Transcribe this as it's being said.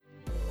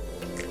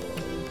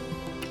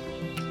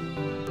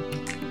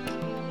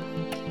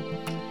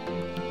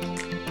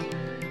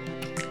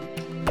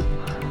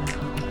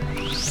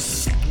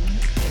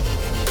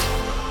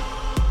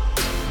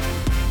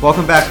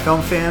Welcome back,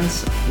 film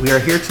fans. We are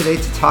here today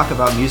to talk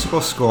about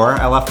musical score.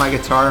 I left my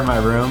guitar in my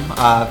room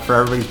for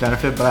everybody's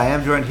benefit, but I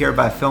am joined here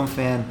by film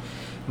fan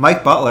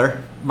Mike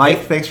Butler.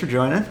 Mike, thanks for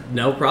joining.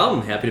 No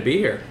problem. Happy to be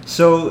here.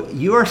 So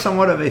you are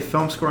somewhat of a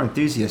film score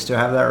enthusiast. Do I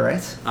have that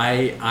right?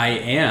 I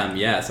am.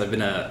 Yes, I've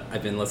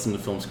been listening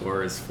to film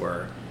scores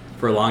for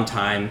a long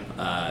time.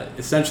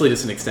 Essentially,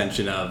 just an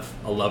extension of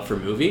a love for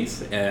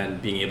movies and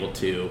being able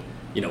to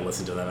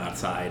listen to them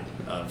outside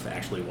of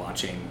actually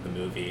watching the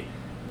movie.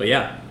 But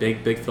yeah,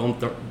 big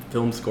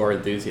film score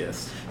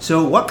enthusiast.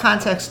 So what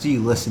context do you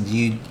listen? Do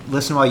you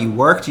listen while you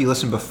work? Do you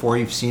listen before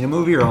you've seen a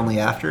movie or only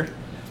after?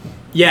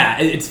 Yeah,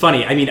 it's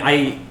funny. I mean,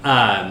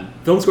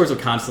 film scores are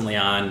constantly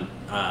on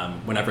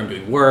whenever I'm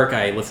doing work.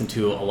 I listen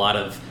to a lot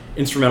of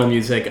instrumental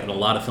music and a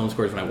lot of film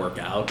scores when I work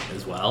out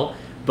as well.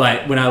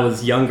 But when I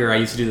was younger, I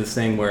used to do this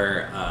thing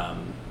where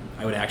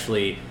I would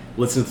actually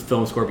listen to the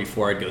film score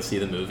before I'd go see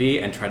the movie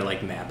and try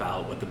to map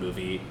out what the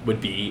movie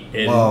would be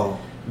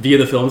via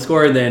the film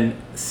score, and then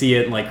see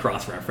it and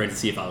cross-reference,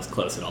 see if I was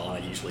close at all.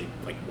 And I usually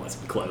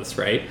wasn't close,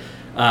 right?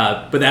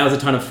 But that was a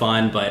ton of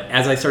fun. But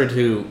as I started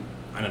to,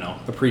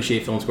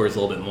 appreciate film scores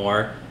a little bit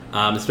more,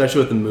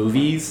 especially with the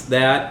movies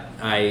that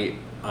I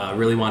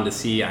really wanted to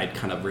see, I'd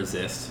kind of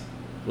resist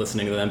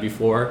listening to them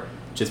before,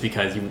 just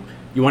because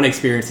you want to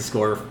experience the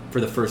score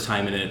for the first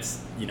time in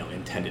its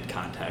intended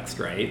context,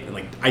 right?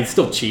 And I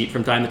still cheat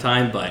from time to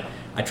time, but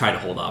I try to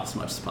hold off as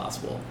much as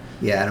possible.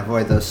 Yeah, and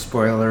avoid those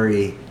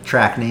spoilery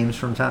track names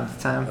from time to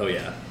time. Oh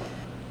yeah.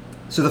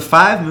 So the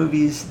 5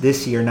 movies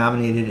this year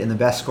nominated in the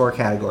Best Score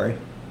category: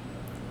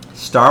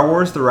 Star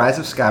Wars: The Rise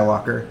of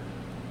Skywalker,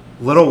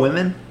 Little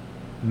Women,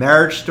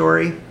 Marriage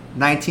Story,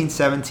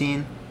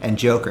 1917, and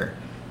Joker.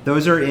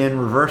 Those are in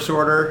reverse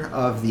order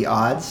of the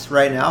odds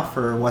right now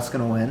for what's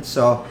going to win.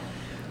 So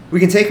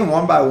we can take them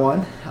one by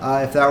one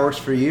if that works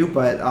for you.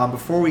 But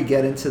before we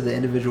get into the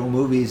individual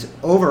movies,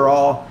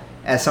 overall,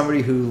 as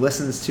somebody who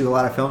listens to a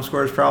lot of film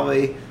scores,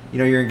 probably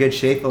you're in good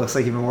shape. It looks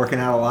like you've been working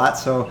out a lot.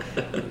 So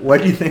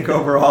what do you think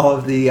overall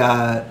of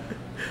the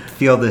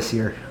field this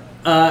year?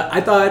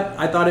 I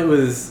thought it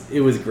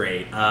was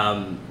great.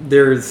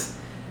 There's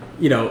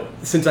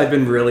since I've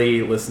been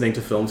really listening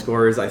to film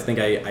scores, I think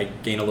I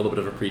gain a little bit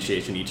of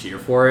appreciation each year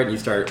for it. You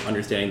start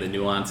understanding the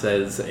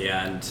nuances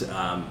and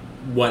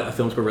what a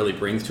film score really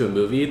brings to a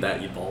movie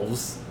that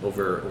evolves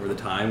over the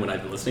time when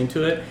I've been listening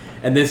to it.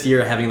 And this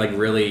year, having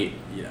really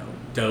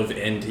dove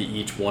into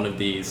each one of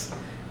these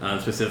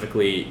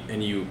specifically,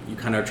 and you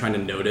kind of are trying to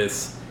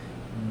notice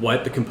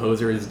what the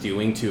composer is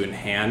doing to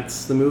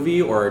enhance the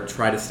movie or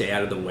try to stay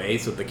out of the way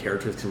so that the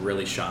characters can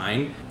really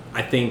shine.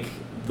 I think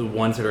the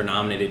ones that are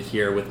nominated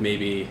here, with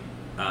maybe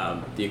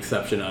the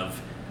exception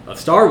of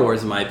Star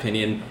Wars, in my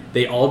opinion,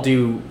 they all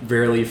do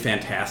really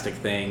fantastic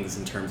things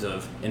in terms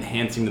of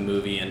enhancing the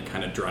movie and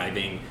kind of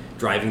driving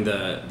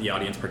the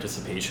audience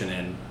participation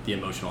and the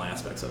emotional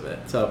aspects of it.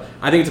 So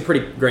I think it's a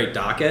pretty great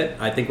docket.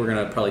 I think we're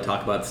going to probably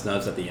talk about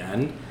snubs at the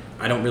end.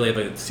 I don't really have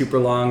a super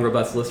long,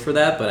 robust list for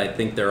that, but I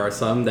think there are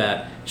some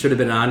that should have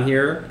been on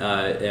here,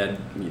 and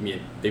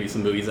maybe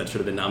some movies that should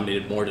have been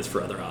nominated more just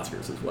for other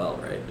Oscars as well,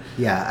 right?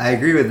 Yeah, I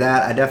agree with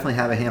that. I definitely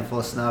have a handful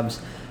of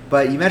snubs.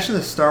 But you mentioned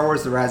the Star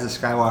Wars: The Rise of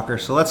Skywalker,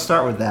 so let's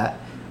start with that.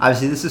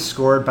 Obviously, this is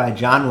scored by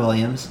John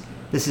Williams.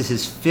 This is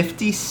his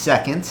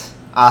 52nd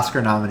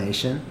Oscar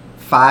nomination,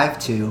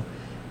 5-2.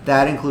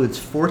 That includes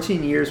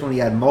 14 years when he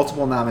had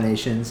multiple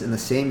nominations in the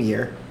same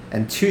year,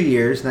 and 2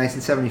 years,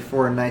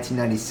 1974 and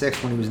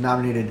 1996, when he was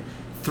nominated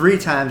 3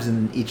 times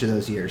in each of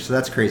those years. So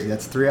that's crazy.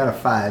 That's 3 out of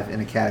 5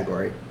 in a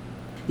category.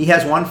 He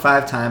has won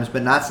 5 times,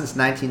 but not since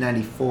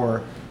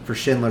 1994 for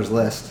Schindler's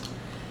List.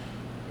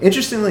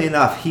 Interestingly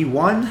enough, he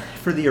won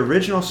for the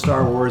original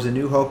Star Wars: A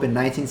New Hope in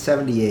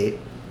 1978.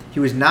 He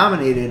was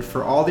nominated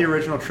for all the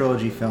original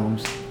trilogy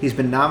films. He's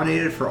been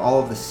nominated for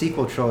all of the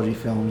sequel trilogy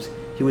films.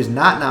 He was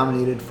not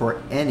nominated for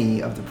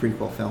any of the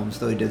prequel films,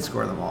 though he did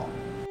score them all.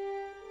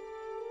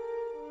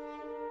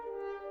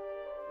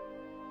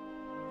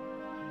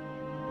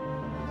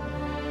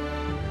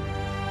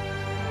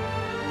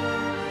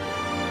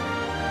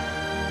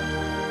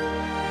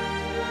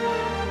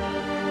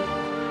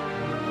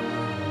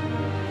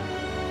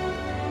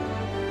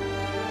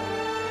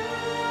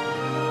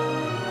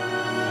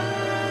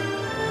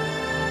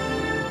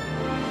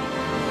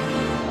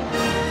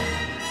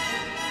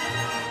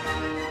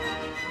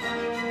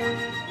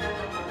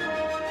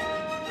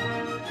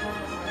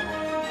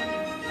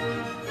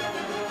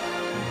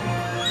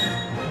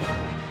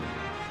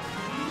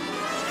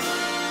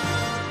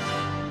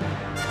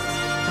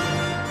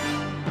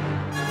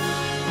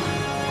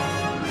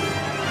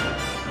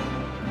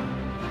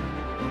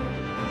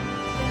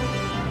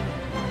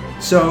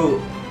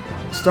 So,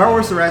 Star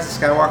Wars: The Rise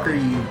of Skywalker,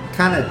 you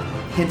kind of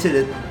hinted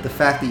at the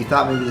fact that you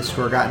thought maybe the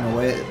score got in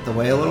the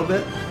way a little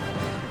bit.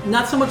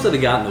 Not so much that it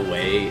got in the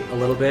way a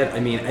little bit.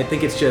 I mean, I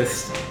think it's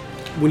just,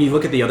 when you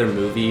look at the other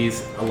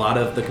movies, a lot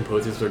of the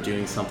composers are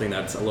doing something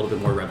that's a little bit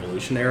more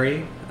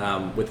revolutionary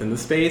within the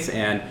space.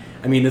 And,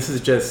 I mean, this is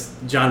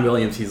just John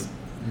Williams. He's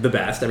the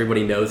best.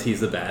 Everybody knows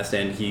he's the best.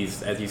 And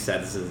he's, as you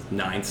said, this is his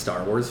 9th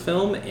Star Wars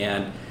film.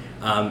 And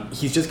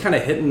He's just kind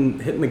of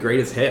hitting the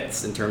greatest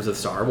hits in terms of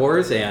Star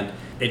Wars, and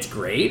it's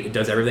great. It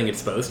does everything it's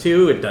supposed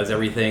to. It does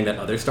everything that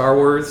other Star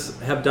Wars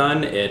have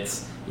done.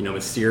 It's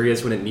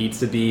mysterious when it needs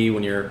to be,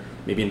 when you're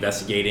maybe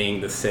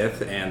investigating the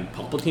Sith and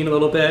Palpatine a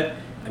little bit.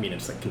 I mean,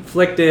 it's like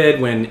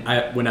conflicted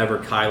whenever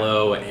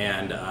Kylo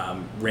and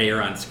Rey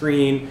are on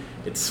screen.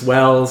 It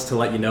swells to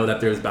let you know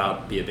that there's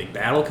about to be a big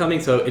battle coming.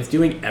 So it's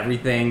doing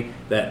everything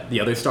that the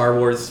other Star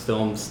Wars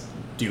films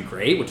do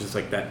great, which is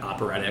like that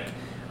operatic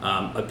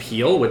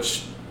appeal,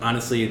 which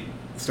honestly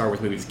Star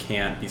Wars movies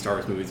can't be Star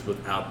Wars movies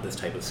without this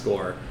type of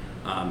score.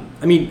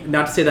 I mean,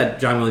 not to say that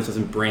John Williams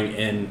doesn't bring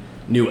in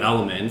new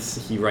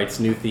elements. He writes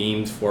new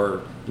themes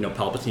for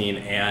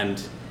Palpatine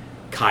and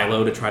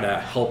Kylo to try to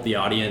help the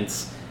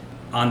audience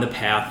on the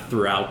path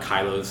throughout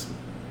Kylo's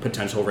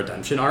potential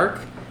redemption arc.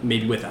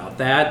 Maybe without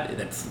that,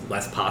 that's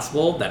less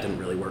possible. That didn't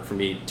really work for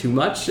me too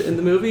much in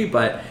the movie,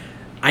 but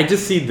I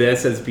just see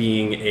this as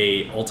being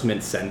a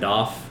ultimate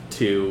send-off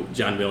to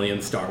John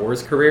Williams' Star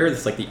Wars career.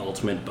 It's like the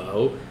ultimate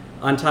bow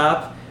on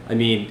top. I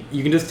mean,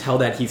 you can just tell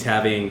that he's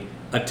having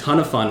a ton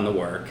of fun in the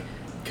work,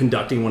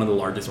 conducting one of the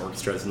largest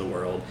orchestras in the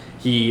world.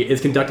 He is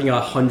conducting a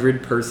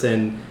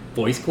 100-person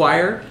voice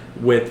choir,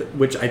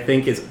 which I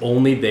think is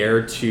only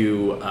there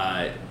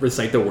to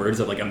recite the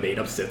words of like a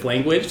made-up Sith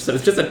language. So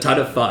it's just a ton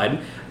of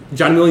fun.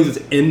 John Williams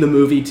is in the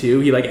movie too.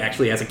 He like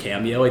actually has a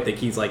cameo. I think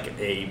he's like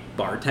a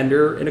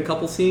bartender in a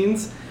couple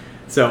scenes.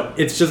 So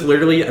it's just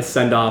literally a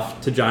send-off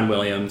to John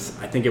Williams.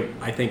 I think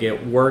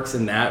it works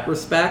in that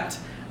respect.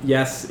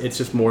 Yes, it's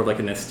just more of like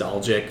a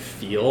nostalgic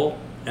feel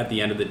at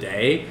the end of the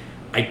day.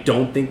 I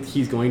don't think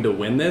he's going to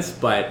win this,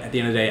 but at the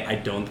end of the day, I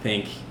don't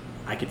think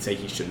I could say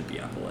he shouldn't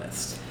be on the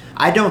list.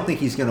 I don't think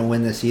he's going to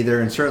win this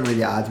either, and certainly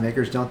the odds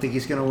makers don't think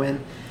he's going to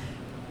win.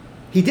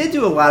 He did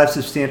do a lot of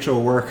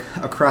substantial work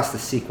across the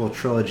sequel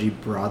trilogy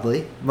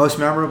broadly. Most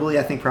memorably,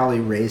 I think probably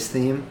Rey's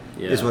theme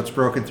is what's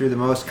broken through the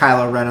most.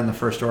 Kylo Ren on the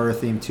First Order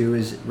theme, too,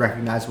 is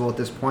recognizable at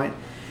this point.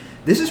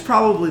 This is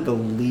probably the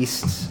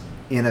least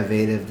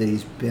innovative that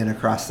he's been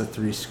across the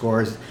three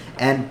scores.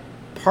 And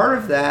part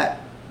of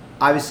that,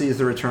 obviously, is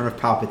the return of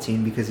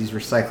Palpatine, because he's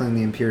recycling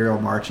the Imperial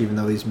March, even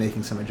though he's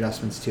making some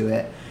adjustments to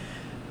it.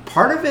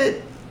 Part of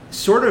it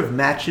sort of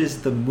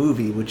matches the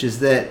movie, which is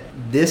that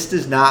this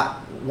does not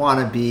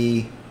want to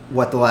be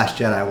what The Last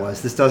Jedi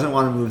was. This doesn't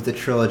want to move the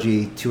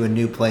trilogy to a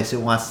new place.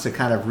 It wants to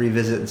kind of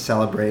revisit and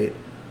celebrate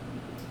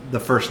the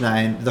first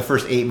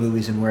 8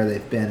 movies and where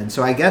they've been. And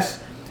so I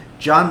guess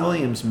John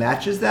Williams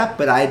matches that,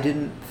 but I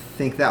didn't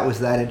think that was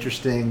that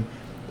interesting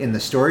in the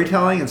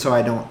storytelling, and so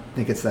I don't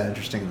think it's that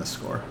interesting in the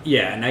score.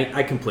 Yeah, and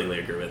I completely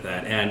agree with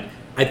that. And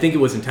I think it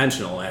was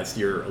intentional, as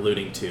you're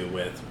alluding to,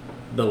 with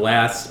The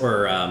Rise of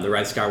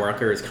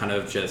Skywalker is kind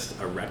of just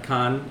a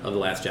retcon of The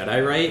Last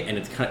Jedi, right? And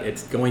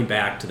it's going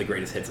back to the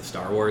greatest hits of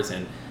Star Wars,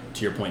 and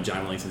to your point,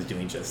 John Williams is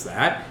doing just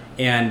that.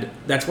 And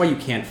that's why you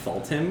can't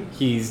fault him.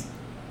 He's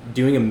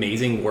doing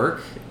amazing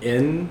work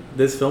in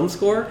this film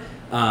score,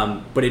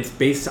 but it's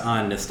based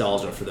on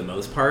nostalgia for the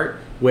most part,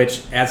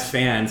 which as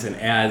fans and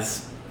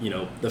as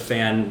the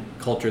fan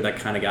culture that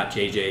kind of got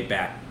JJ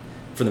back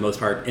for the most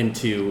part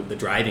into the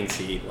driving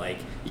seat, like,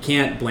 you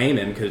can't blame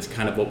him because it's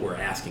kind of what we're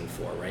asking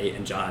for, right?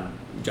 And John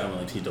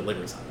Williams, he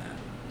delivers on that.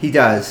 He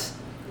does.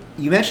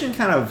 You mentioned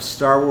kind of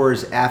Star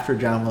Wars after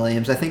John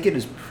Williams. I think it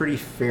is pretty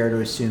fair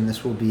to assume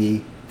this will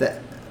be the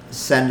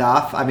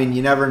send-off. I mean,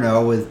 you never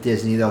know with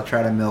Disney. They'll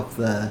try to milk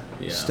the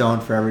stone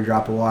for every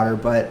drop of water.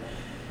 But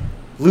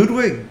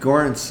Ludwig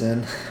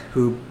Göransson,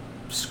 who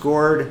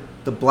scored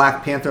the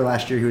Black Panther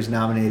last year, he was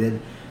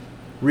nominated,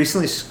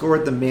 recently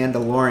scored The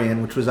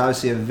Mandalorian, which was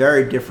obviously a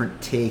very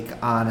different take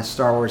on a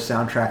Star Wars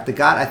soundtrack that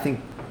got, I think,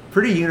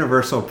 pretty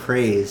universal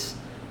praise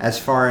as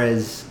far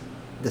as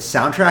the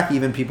soundtrack,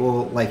 even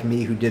people like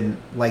me who didn't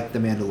like The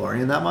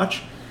Mandalorian that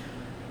much.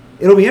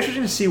 It'll be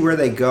interesting to see where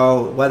they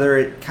go, whether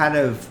it kind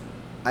of...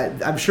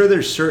 I'm sure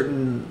there's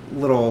certain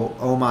little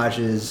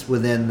homages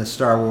within the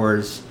Star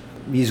Wars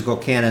musical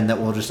canon that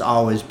will just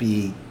always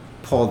be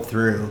pulled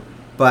through,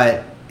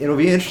 but it'll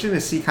be interesting to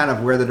see kind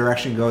of where the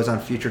direction goes on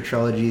future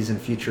trilogies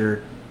and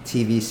future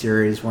TV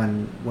series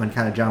when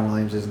kind of John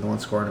Williams isn't the one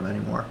scoring them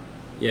anymore.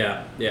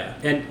 Yeah.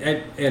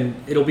 And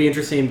it'll be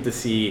interesting to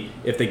see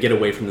if they get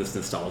away from this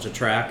nostalgia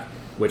track,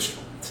 which,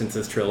 since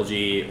this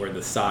trilogy or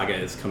the saga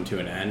has come to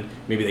an end,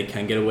 maybe they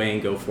can get away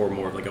and go for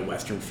more of like a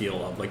Western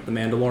feel of like The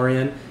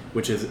Mandalorian,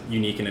 which is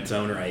unique in its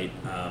own right,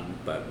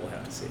 but we'll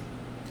have to see.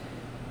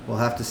 We'll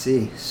have to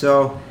see.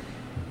 So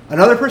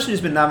another person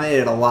who's been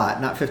nominated a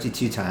lot, not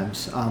 52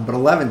 times, but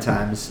 11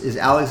 times, is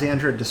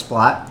Alexandre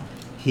Desplat.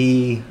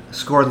 He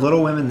scored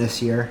Little Women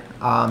this year.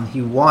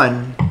 He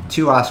won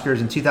 2 Oscars.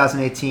 In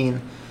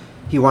 2018,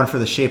 he won for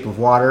The Shape of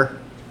Water.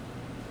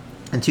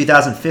 In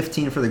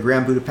 2015 for The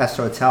Grand Budapest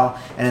Hotel.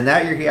 And in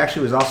that year, he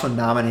actually was also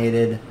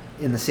nominated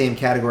in the same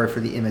category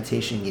for The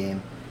Imitation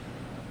Game.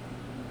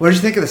 What did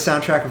you think of the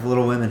soundtrack of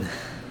Little Women?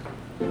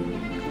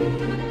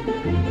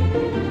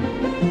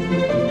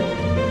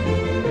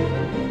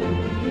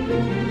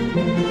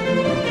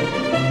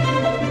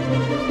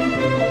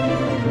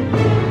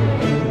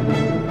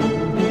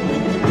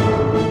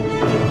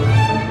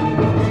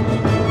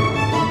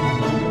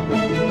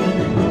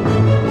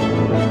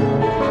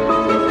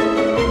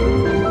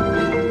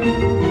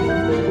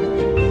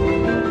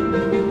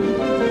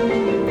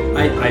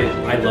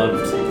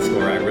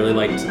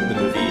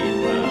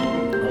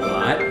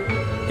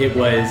 It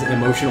was an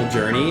emotional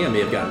journey. I may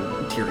have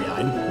gotten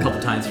teary-eyed a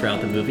couple times throughout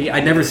the movie.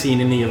 I'd never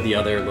seen any of the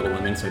other Little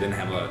Women, so I didn't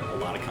have a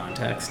lot of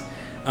context.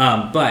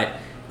 But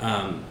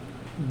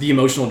the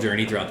emotional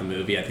journey throughout the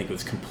movie, I think,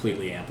 was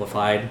completely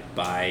amplified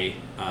by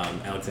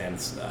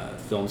Alexandre's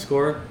film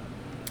score.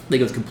 I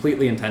think it was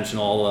completely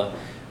intentional.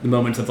 The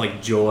moments of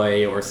like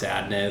joy or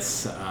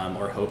sadness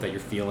or hope that you're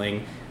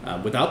feeling.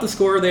 Without the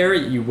score there,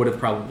 you would have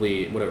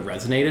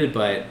resonated,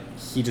 but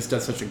he just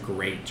does such a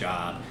great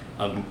job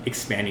of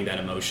expanding that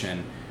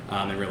emotion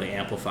and really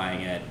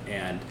amplifying it.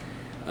 And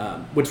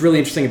what's really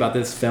interesting about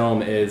this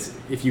film is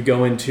if you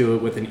go into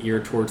it with an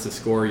ear towards the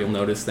score, you'll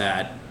notice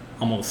that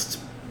almost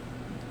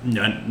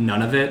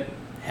none of it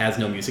has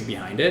no music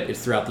behind it.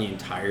 It's throughout the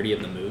entirety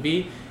of the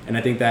movie. And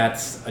I think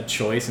that's a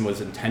choice and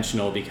was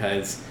intentional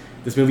because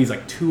this movie is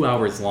like 2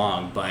 hours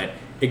long, but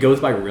it goes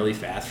by really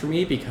fast for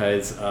me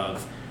because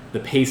of the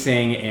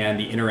pacing and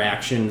the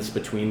interactions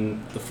between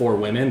the four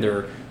women.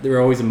 They're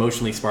always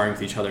emotionally sparring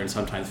with each other and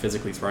sometimes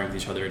physically sparring with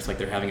each other. It's like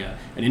they're having an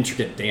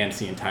intricate dance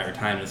the entire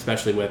time, and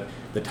especially with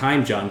the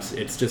time jumps,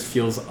 it just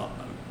feels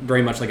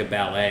very much like a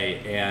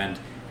ballet. And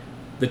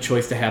the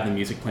choice to have the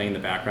music playing in the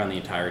background the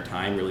entire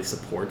time really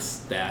supports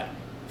that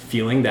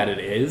feeling that it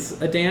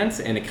is a dance,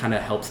 and it kind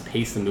of helps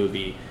pace the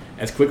movie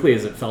as quickly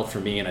as it felt for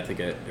me, and I think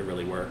it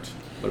really worked.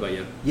 What about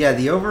you? Yeah,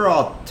 the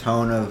overall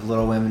tone of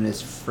Little Women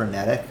is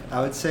frenetic,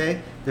 I would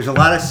say. There's a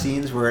lot of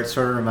scenes where it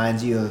sort of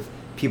reminds you of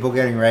people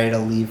getting ready to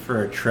leave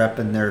for a trip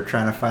and they're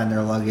trying to find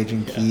their luggage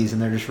and keys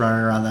and they're just running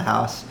around the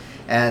house.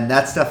 And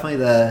that's definitely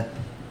the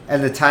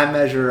time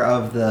measure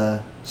of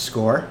the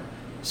score.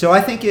 So I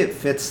think it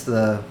fits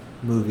the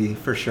movie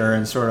for sure,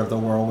 and sort of the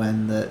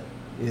whirlwind that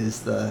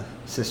is the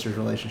sisters'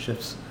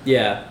 relationships.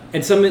 Yeah,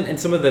 and some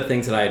of the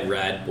things that I had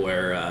read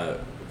were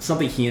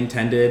something he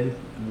intended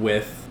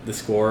with the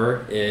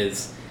score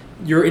is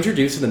you're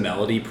introduced to the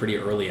melody pretty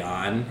early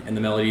on, and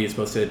the melody is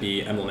supposed to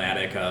be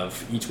emblematic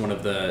of each one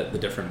of the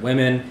different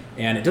women,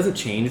 and it doesn't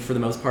change for the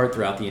most part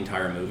throughout the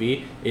entire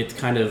movie. It's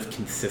kind of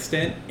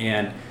consistent,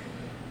 and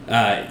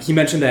he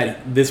mentioned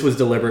that this was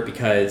deliberate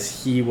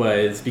because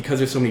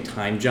there's so many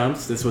time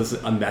jumps, this was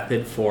a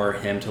method for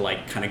him to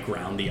like kind of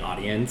ground the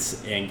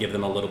audience and give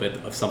them a little bit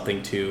of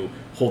something to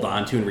hold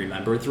on to and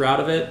remember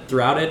throughout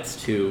it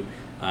to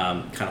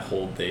kind of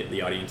hold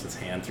the audience's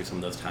hand through some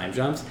of those time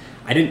jumps.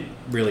 I didn't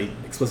really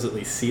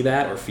explicitly see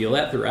that or feel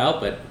that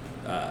throughout, but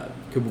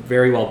could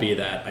very well be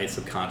that I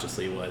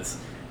subconsciously was,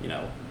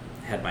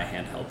 had my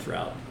hand held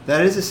throughout.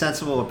 That is a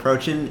sensible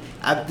approach, and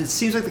it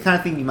seems like the kind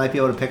of thing you might be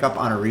able to pick up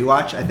on a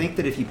rewatch. I think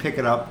that if you pick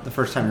it up the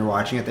first time you're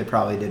watching it, they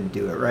probably didn't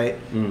do it right,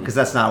 because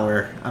that's not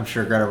where I'm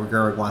sure Greta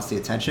Gerwig wants the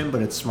attention,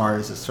 but it's smart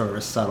as a sort of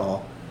a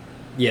subtle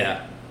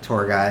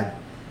tour guide.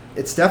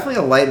 It's definitely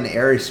a light and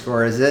airy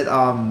score. Is it?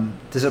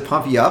 Does it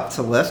pump you up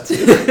to lift?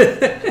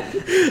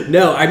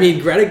 No, I mean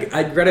Greta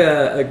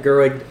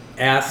Gerwig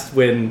asked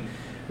when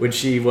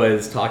she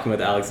was talking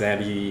with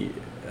Alexandre,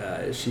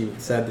 she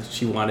said that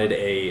she wanted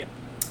a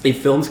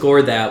film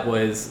score that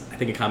was, I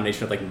think, a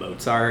combination of like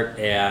Mozart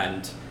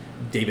and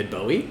David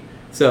Bowie.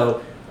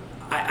 So,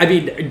 I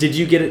mean, did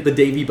you get the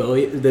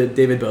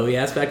David Bowie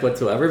aspect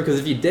whatsoever? Because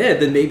if you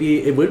did, then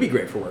maybe it would be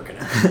great for working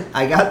out.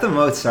 I got the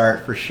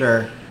Mozart for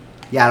sure.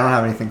 Yeah, I don't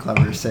have anything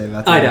clever to say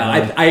about that. I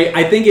know.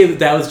 I think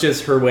that was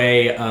just her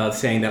way of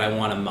saying that I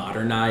want to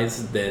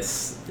modernize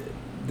this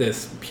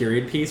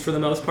period piece for the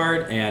most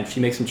part, and she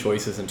makes some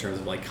choices in terms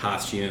of like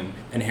costume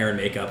and hair and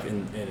makeup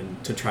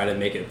and to try to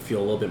make it feel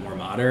a little bit more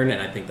modern,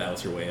 and I think that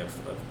was her way of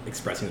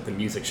expressing that the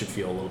music should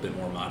feel a little bit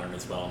more modern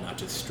as well, not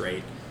just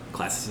straight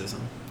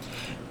classicism.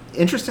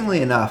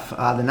 Interestingly enough, the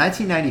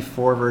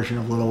 1994 version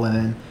of Little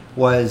Women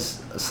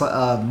was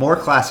a more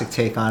classic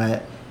take on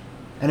it,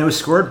 and it was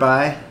scored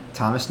by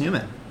Thomas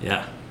Newman.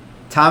 Yeah.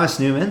 Thomas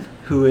Newman,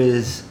 who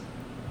is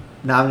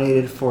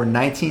nominated for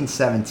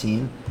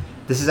 1917.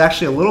 This is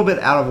actually a little bit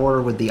out of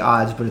order with the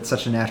odds, but it's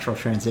such a natural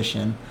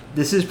transition.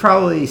 This is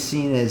probably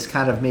seen as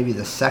kind of maybe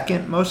the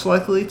second most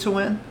likely to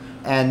win,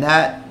 and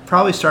that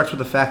probably starts with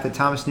the fact that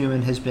Thomas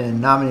Newman has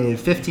been nominated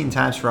 15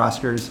 times for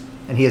Oscars,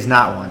 and he has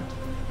not won.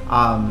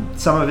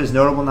 Some of his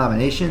notable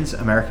nominations: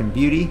 American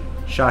Beauty,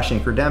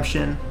 Shawshank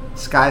Redemption,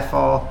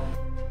 Skyfall,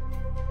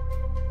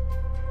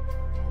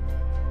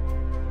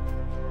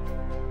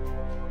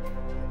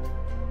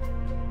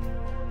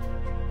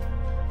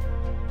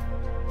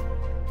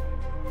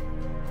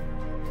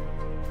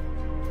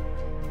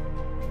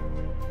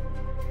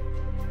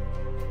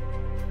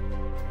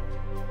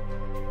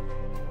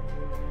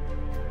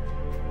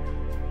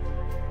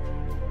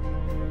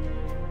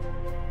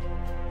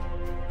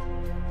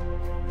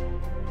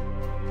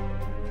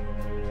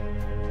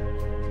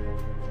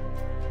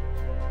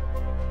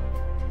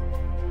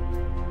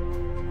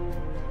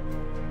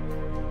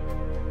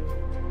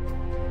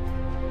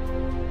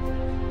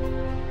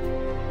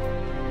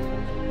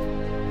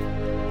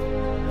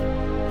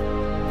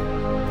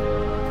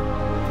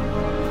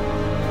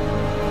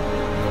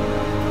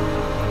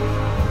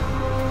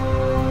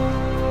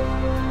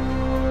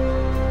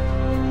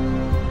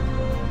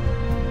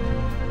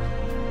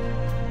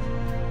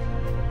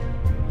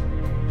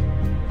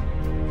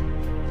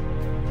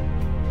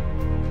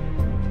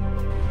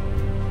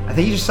 I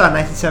think you just saw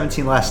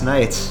 1917 last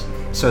night,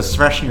 so it's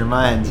fresh in your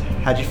mind.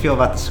 How'd you feel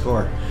about the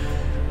score?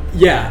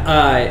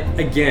 Yeah,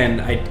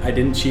 again, I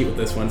didn't cheat with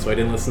this one, so I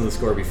didn't listen to the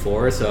score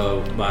before.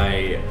 So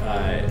my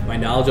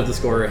knowledge of the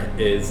score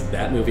is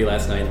that movie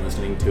last night and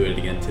listening to it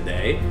again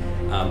today.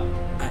 Going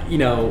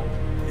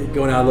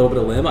out a little bit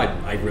of limb,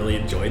 I really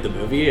enjoyed the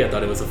movie. I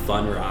thought it was a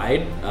fun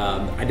ride.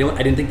 I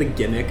didn't think the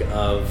gimmick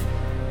of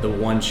the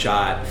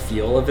one-shot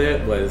feel of it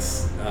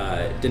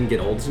didn't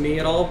get old to me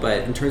at all.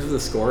 But in terms of the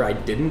score, I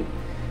didn't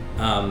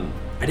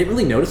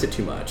really notice it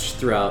too much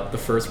throughout the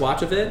first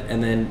watch of it,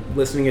 and then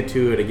listening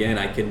to it again,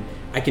 I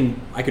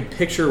could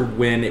picture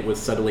when it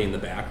was subtly in the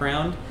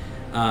background,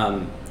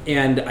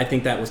 and I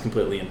think that was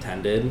completely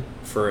intended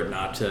for it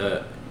not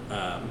to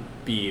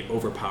be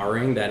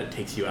overpowering. That it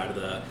takes you out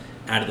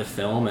of the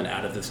film and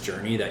out of this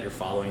journey that you're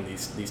following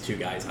these two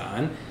guys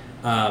on.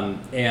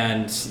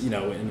 And in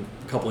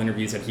a couple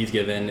interviews that he's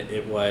given,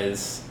 it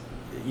was,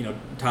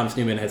 Thomas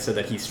Newman has said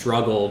that he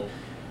struggled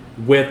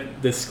with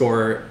this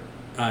score.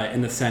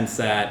 In the sense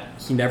that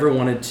he never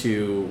wanted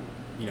to,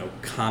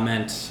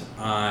 comment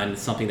on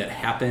something that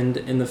happened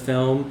in the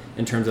film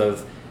in terms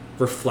of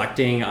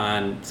reflecting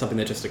on something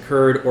that just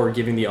occurred or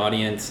giving the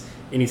audience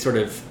any sort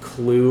of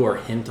clue or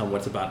hint on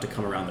what's about to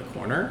come around the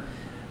corner.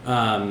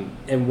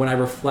 And when I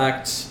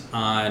reflect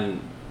on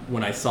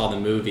when I saw the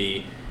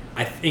movie,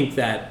 I think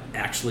that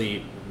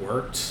actually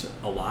worked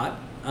a lot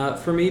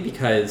for me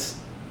because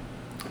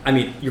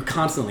you're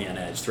constantly on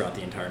edge throughout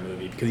the entire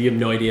movie because you have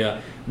no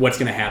idea what's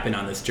going to happen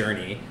on this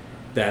journey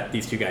that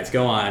these two guys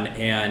go on,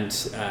 and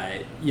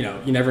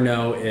you never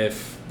know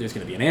if there's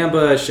going to be an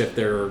ambush, if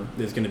they're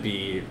going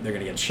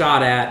to get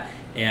shot at,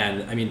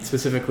 and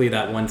specifically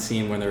that one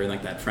scene when they're in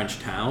like that French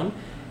town,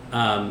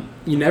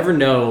 you never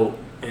know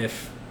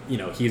if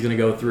he's going to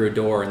go through a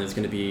door and there's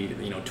going to be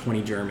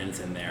 20 Germans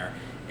in there,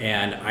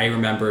 and I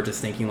remember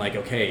just thinking like,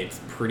 okay, it's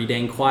pretty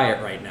dang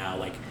quiet right now,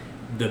 like.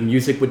 The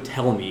music would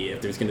tell me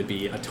if there's going to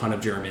be a ton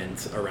of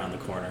Germans around the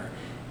corner.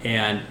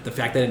 And the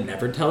fact that it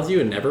never tells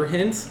you, it never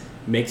hints,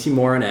 makes you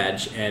more on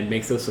edge and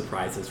makes those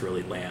surprises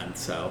really land.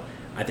 So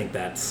I think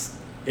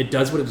it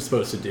does what it's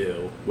supposed to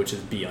do, which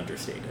is be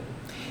understated.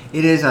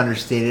 It is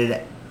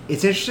understated.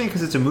 It's interesting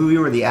because it's a movie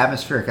where the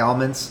atmospheric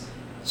elements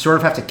sort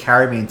of have to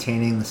carry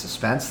maintaining the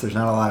suspense. There's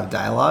not a lot of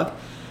dialogue.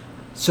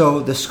 So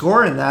the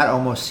score in that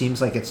almost seems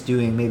like it's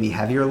doing maybe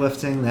heavier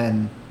lifting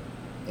than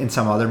in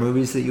some other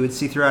movies that you would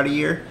see throughout a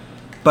year.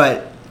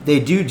 But they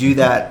do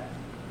that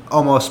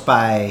almost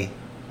by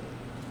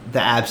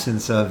the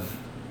absence of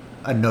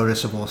a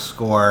noticeable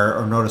score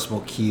or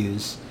noticeable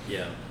cues.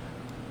 Yeah.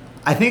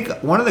 I think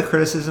one of the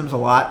criticisms a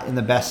lot in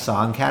the best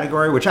song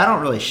category, which I don't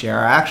really share,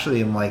 I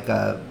actually am like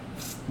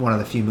one of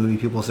the few movie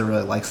people that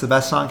really likes the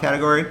best song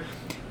category.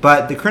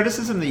 But the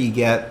criticism that you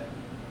get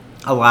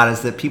a lot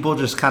is that people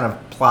just kind of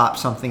plop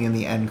something in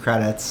the end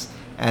credits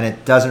and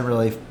it doesn't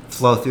really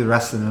flow through the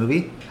rest of the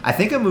movie. I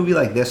think a movie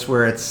like this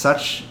where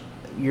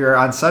you're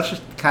on such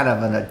kind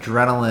of an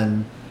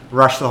adrenaline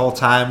rush the whole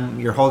time,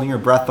 you're holding your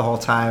breath the whole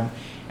time,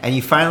 and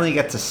you finally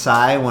get to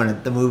sigh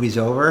when the movie's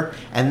over,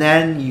 and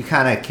then you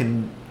kind of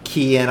can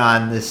key in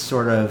on this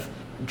sort of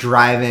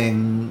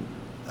driving,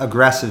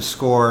 aggressive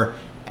score,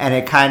 and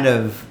it kind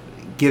of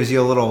gives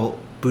you a little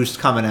boost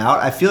coming out.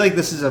 I feel like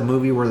this is a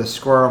movie where the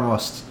score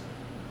almost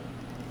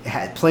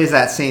plays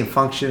that same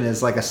function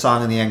as like a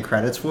song in the end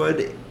credits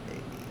would,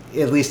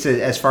 at least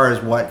as far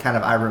as what kind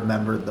of I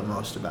remembered the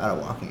most about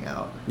it walking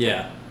out.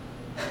 Yeah.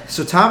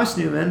 So Thomas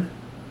Newman,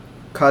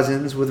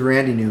 cousins with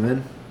Randy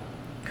Newman,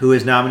 who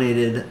is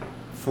nominated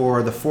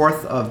for the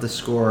fourth of the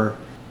score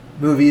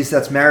movies,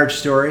 that's Marriage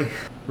Story.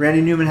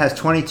 Randy Newman has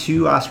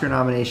 22 Oscar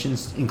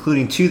nominations,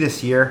 including 2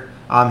 this year.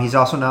 He's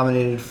also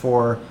nominated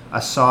for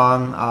a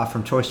song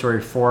from Toy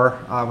Story 4,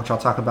 which I'll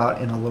talk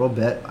about in a little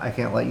bit. I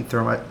can't let you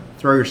throw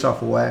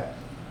yourself away.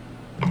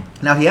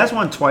 Now, he has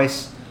won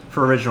twice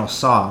for original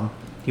song.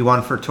 He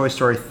won for Toy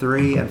Story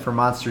 3 and for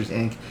Monsters,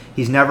 Inc.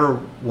 He's never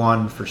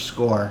won for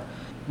score.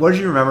 What did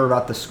you remember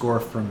about the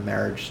score from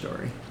Marriage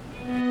Story?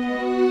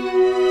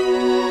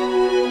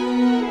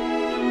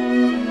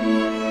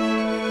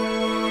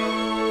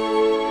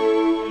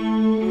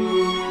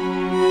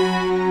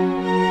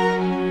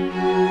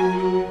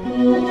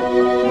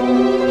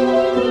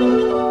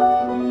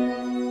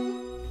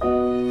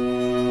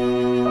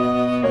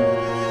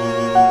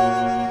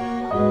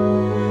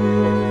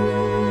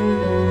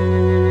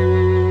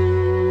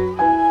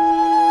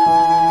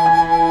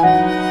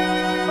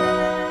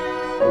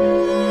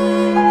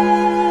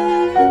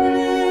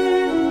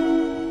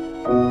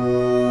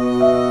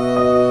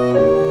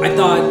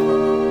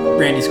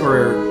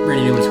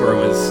 Randy Newman's score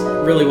was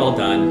really well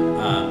done.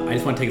 I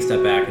just want to take a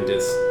step back and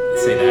just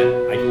say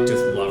that I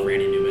just love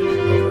Randy Newman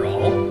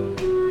overall.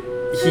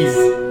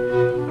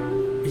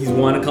 He's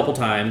won a couple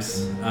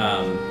times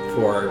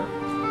for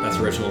Best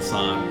Original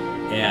Song,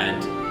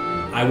 and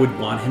I would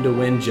want him to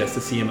win just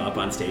to see him up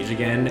on stage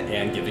again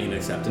and giving an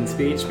acceptance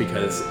speech,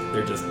 because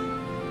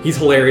he's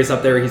hilarious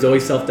up there. He's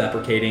always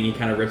self-deprecating. He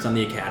kind of rips on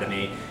the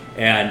Academy,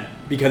 and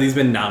because he's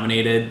been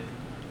nominated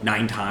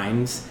 9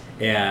 times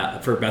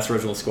for Best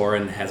Original Score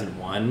and hasn't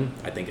won.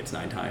 I think it's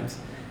 9 times.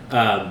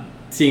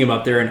 Seeing him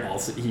up there, and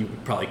also he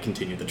would probably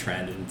continue the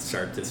trend and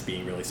start just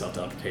being really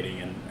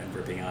self-deprecating and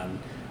ripping on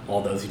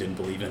all those who didn't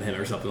believe in him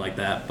or something like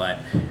that. But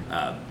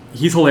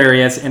he's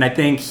hilarious, and I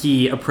think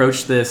he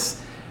approached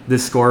this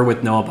score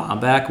with Noah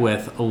Baumbach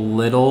with a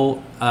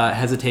little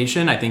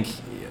hesitation. I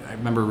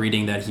remember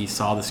reading that he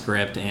saw the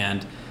script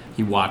and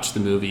he watched the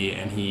movie,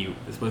 and he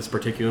was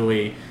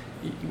particularly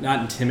not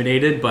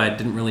intimidated, but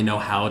didn't really know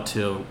how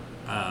to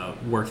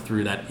work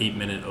through that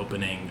 8-minute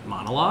opening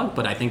monologue.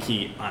 But I think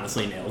he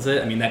honestly nails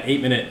it. I mean, that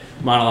 8-minute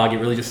monologue, it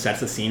really just sets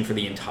the scene for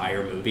the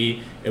entire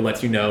movie. It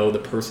lets you know the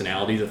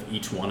personalities of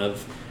each one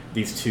of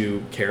these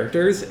two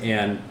characters,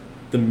 and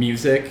the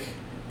music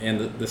and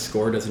the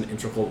score is an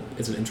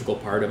integral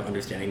part of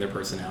understanding their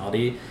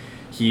personality.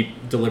 He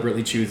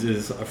deliberately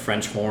chooses a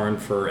French horn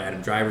for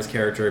Adam Driver's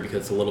character because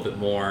it's a little bit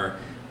more,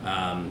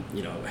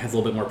 has a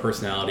little bit more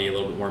personality, a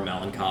little bit more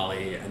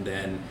melancholy, and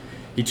then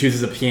he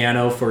chooses a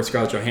piano for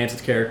Scarlett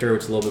Johansson's character,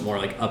 which is a little bit more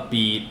like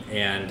upbeat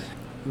and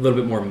a little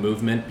bit more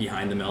movement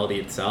behind the melody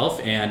itself.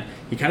 And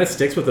he kind of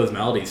sticks with those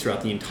melodies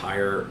throughout the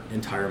entire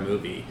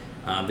movie.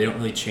 They don't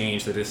really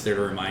change. They're just there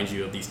to remind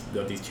you of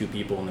these two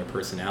people and their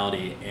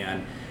personality.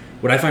 And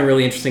what I find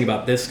really interesting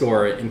about this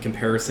score in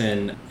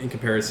comparison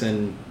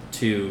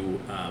to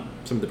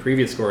some of the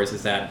previous scores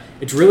is that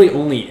it's really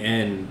only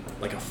in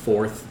like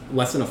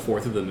less than a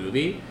fourth of the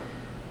movie.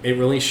 It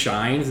really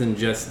shines in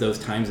just those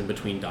times in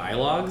between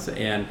dialogues,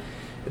 and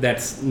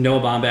that's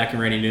Noah Baumbach and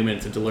Randy Newman.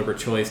 It's a deliberate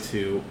choice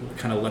to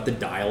kind of let the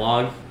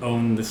dialogue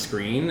own the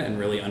screen and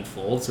really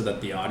unfold so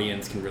that the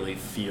audience can really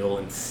feel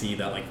and see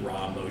that like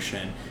raw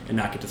emotion and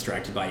not get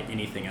distracted by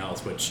anything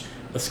else, which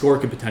a score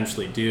could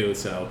potentially do.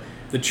 So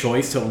the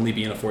choice to only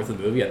be in a fourth of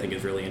the movie, I think,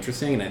 is really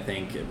interesting, and I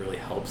think it really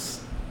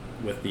helps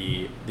with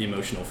the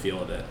emotional feel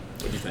of it.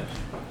 What do you think?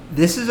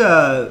 This is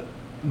a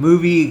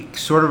movie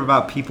sort of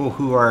about people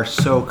who are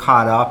so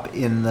caught up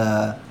in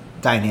the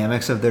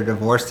dynamics of their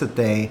divorce that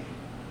they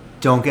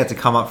don't get to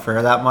come up for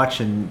air that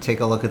much and take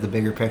a look at the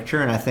bigger picture.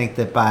 And I think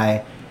that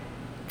by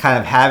kind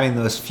of having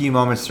those few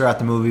moments throughout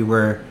the movie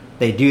where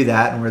they do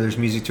that and where there's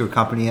music to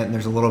accompany it and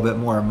there's a little bit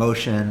more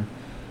emotion,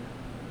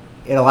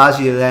 it allows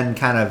you to then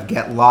kind of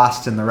get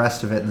lost in the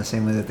rest of it in the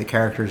same way that the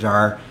characters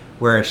are,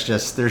 where it's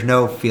just, there's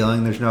no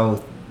feeling, there's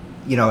no,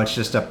 it's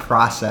just a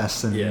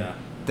process and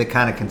that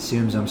kind of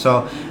consumes them.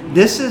 So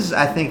this is,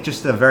 I think,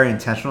 just a very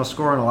intentional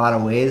score in a lot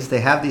of ways.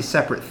 They have these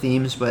separate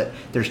themes, but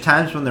there's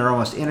times when they're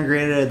almost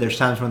integrated. There's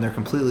times when they're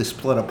completely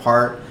split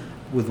apart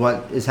with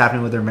what is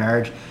happening with their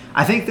marriage.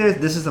 I think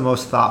this is the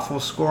most thoughtful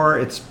score.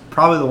 It's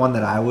probably the one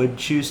that I would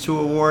choose to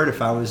award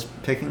if I was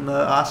picking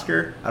the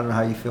Oscar. I don't know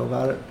how you feel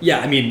about it.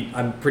 Yeah, I mean,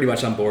 I'm pretty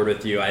much on board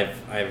with you. I've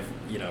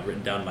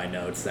written down my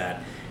notes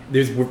that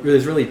there's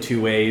really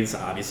two ways,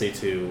 obviously,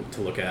 to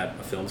look at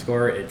a film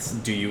score. It's,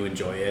 do you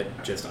enjoy it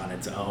just on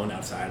its own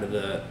outside of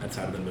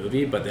the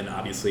movie? But then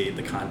obviously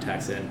the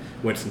context and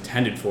what it's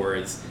intended for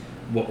is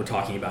what we're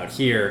talking about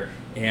here.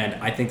 And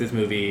I think this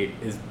movie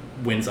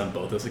wins on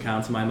both those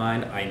accounts in my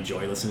mind. I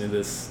enjoy listening to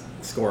this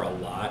score a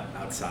lot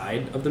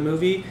outside of the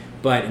movie,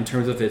 but in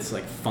terms of its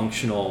like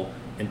functional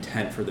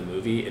intent for the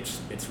movie,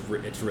 it's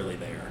really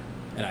there,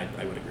 and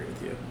I would agree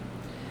with you.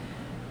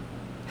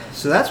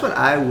 So that's what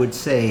I would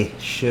say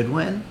should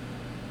win.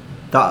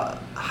 The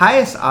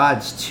highest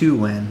odds to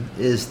win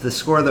is the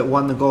score that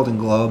won the Golden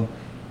Globe,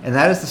 and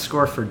that is the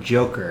score for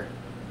Joker.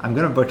 I'm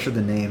going to butcher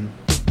the name.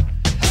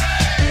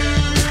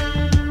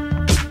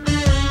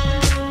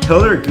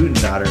 Hildur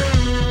Gudnadottir.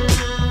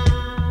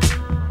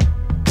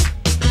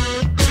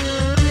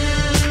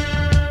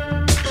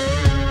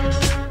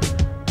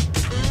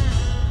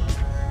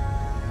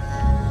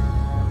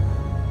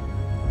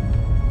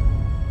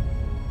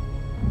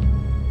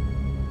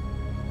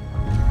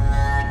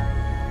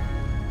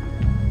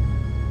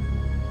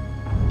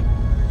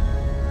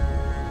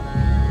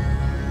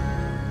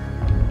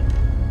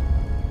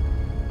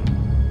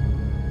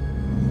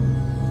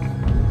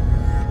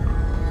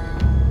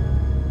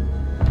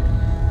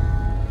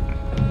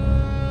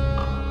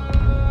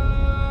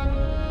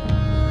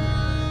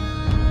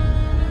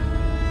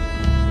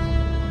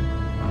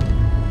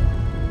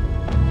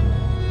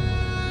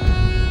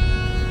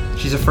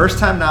 She's a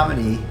first-time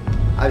nominee.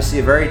 Obviously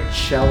a very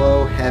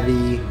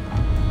cello-heavy,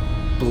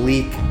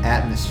 bleak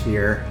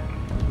atmosphere.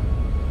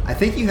 I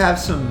think you have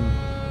some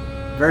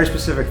very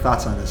specific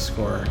thoughts on this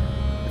score,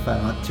 if I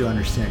want to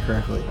understand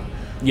correctly.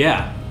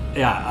 Yeah.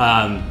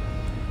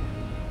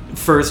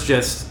 First,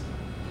 just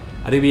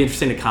I think it'd be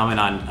interesting to comment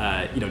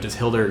on, just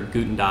Hildur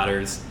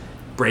Gudnadottir's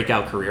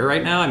breakout career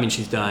right now. I mean,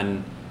 she's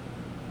done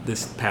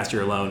this past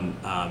year alone,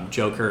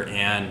 Joker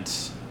and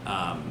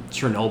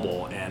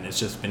Chernobyl, and it's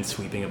just been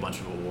sweeping a bunch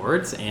of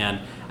awards. And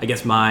I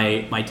guess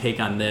my take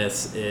on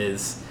this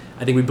is,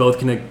 I think we both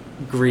can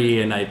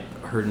agree, and I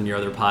heard in your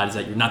other pods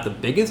that you're not the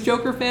biggest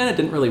Joker fan. It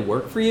didn't really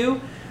work for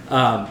you,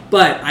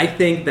 but I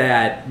think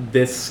that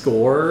this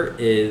score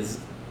is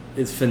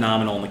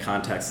phenomenal in the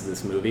context of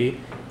this movie,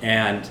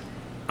 and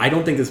I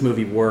don't think this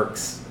movie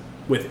works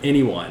with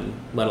anyone,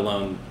 let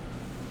alone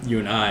you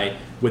and I,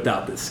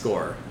 without this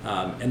score.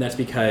 And that's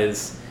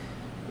because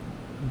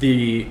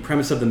the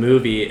premise of the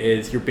movie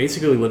is you're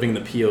basically living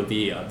the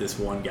POV of this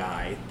one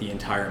guy the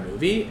entire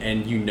movie,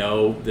 and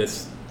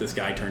this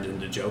guy turns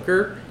into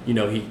Joker. He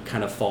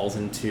kind of falls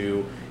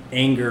into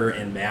anger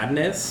and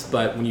madness,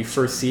 but when you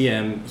first see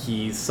him,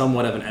 he's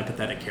somewhat of an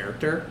empathetic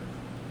character.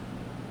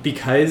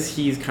 Because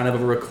he's kind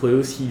of a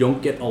recluse, you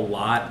don't get a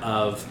lot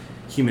of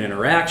human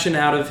interaction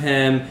out of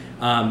him,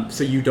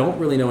 so you don't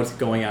really know what's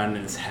going on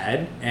in his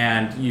head,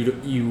 and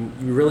you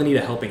really need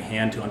a helping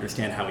hand to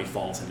understand how he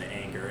falls into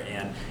anger,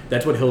 and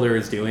that's what Hildur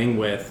is doing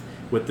with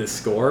this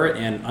score.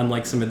 And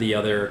unlike some of the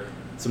other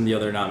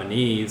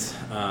nominees,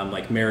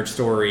 like Marriage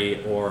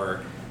Story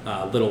or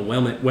Little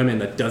Women,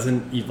 that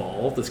doesn't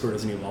evolve. The score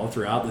doesn't evolve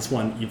throughout. This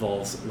one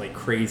evolves like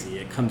crazy.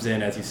 It comes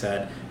in, as you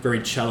said,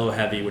 very cello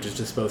heavy, which is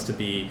just supposed to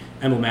be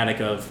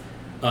emblematic of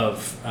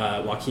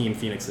Joaquin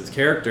Phoenix's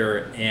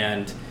character,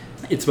 and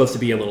it's supposed to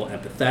be a little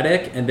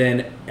empathetic. And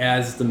then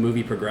as the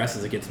movie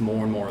progresses, it gets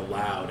more and more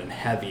loud and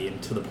heavy,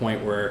 and to the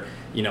point where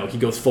he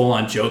goes full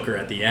on Joker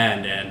at the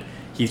end, and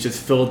he's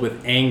just filled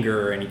with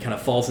anger, and he kind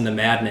of falls into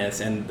madness.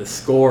 And the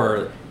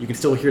score, you can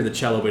still hear the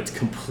cello, but it's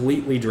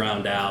completely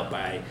drowned out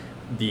by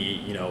the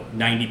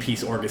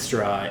 90-piece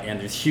orchestra,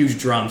 and there's huge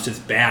drums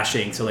just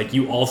bashing, so like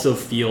you also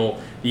feel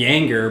the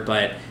anger.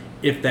 But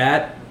if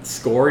that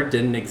score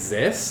didn't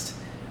exist,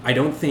 I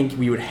don't think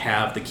we would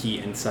have the key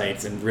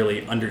insights and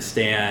really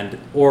understand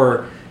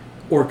or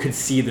could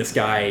see this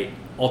guy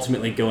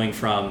ultimately going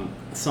from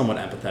a somewhat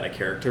empathetic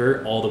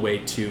character all the way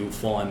to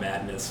full-on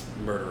madness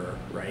murderer,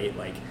 right?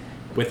 Like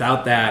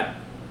without that,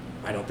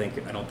 I don't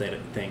think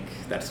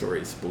that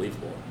story is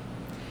believable.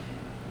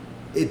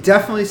 It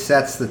definitely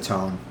sets the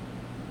tone.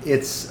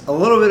 It's a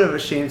little bit of a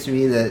shame to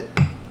me that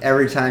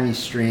every time you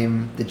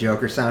stream the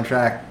Joker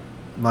soundtrack,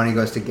 money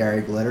goes to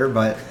Gary Glitter,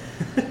 but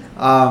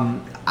I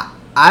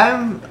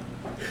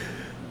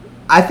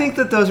think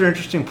that those are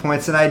interesting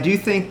points, and I do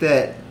think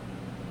that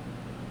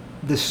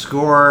the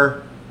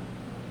score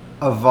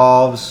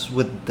evolves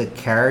with the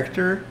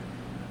character.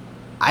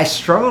 I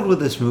struggled with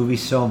this movie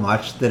so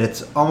much that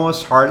it's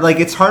almost hard. Like,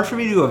 it's hard for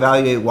me to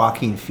evaluate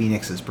Joaquin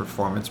Phoenix's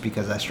performance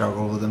because I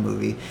struggled with the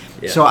movie.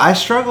 Yeah. So I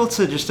struggled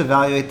to just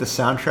evaluate the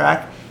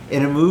soundtrack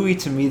in a movie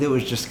to me that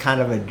was just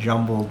kind of a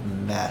jumbled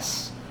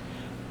mess.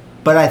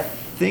 But I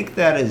think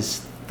that is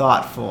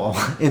thoughtful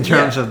in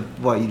terms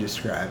of what you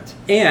described.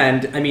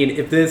 And I mean,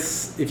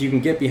 if you can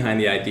get behind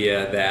the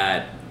idea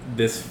that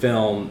this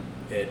film,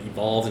 it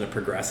evolves and it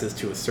progresses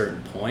to a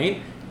certain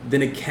point,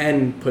 then it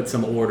can put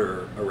some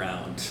order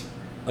around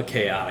a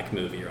chaotic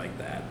movie like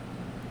that.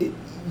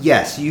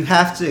 Yes, you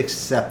have to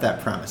accept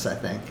that premise, I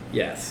think.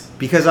 Yes.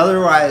 Because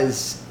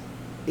otherwise,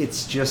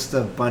 it's just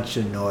a bunch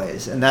of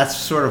noise. And that's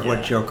sort of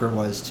what Joker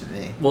was to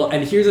me. Well,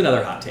 and here's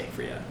another hot take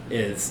for you.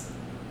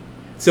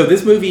 So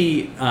this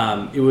movie,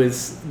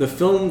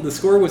 the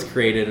score was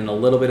created in a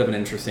little bit of an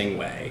interesting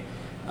way.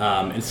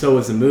 And so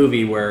was the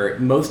movie, where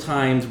most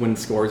times when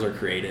scores are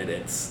created,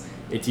 it's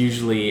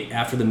usually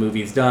after the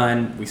movie's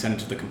done, we send it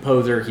to the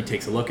composer, he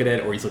takes a look at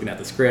it, or he's looking at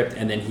the script,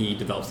 and then he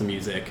develops the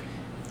music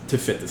to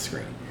fit the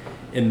screen.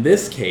 In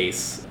this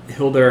case,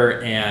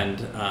 Hildur and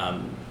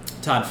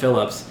Todd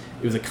Phillips,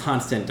 it was a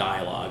constant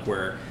dialogue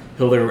where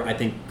Hildur, I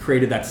think,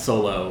 created that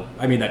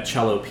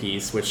cello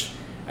piece, which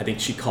I think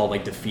she called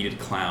like Defeated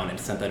Clown, and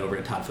sent that over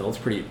to Todd Phillips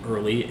pretty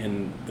early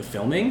in the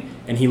filming,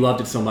 and he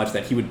loved it so much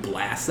that he would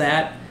blast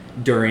that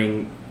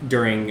during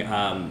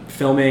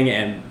filming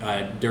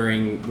and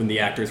during when the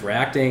actors were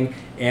acting.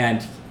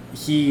 And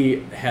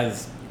he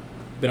has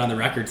been on the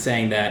record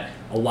saying that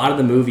a lot of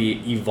the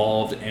movie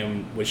evolved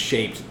and was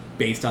shaped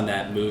based on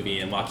that movie,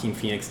 and Joaquin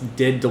Phoenix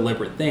did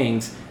deliberate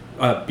things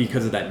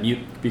because of that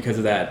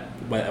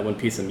one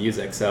piece of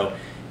music. So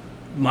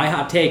my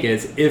hot take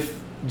is, if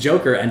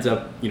Joker ends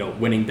up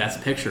winning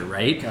Best Picture,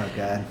 right? Oh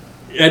God.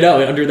 I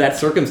know, under that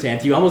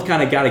circumstance, you almost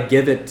kind of got to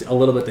give it a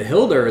little bit to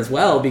Hildur as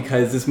well,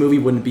 because this movie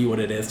wouldn't be what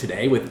it is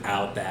today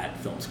without that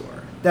film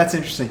score. That's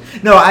interesting.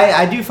 No,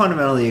 I do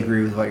fundamentally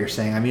agree with what you're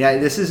saying. I mean,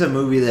 this is a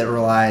movie that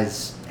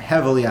relies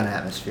heavily on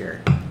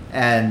atmosphere,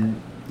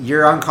 and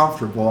you're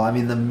uncomfortable. I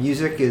mean, the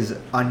music is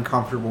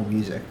uncomfortable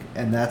music,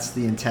 and that's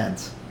the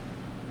intent.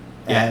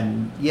 Yeah.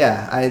 And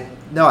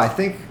I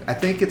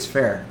think it's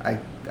fair. I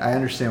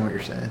understand what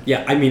you're saying.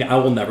 Yeah, I mean, I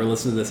will never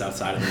listen to this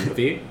outside of the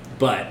movie.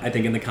 But I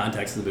think in the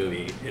context of the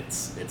movie,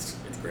 it's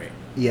great.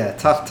 Yeah,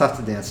 tough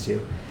to dance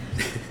to.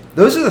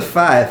 Those are the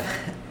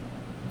 5.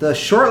 The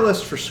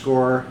shortlist for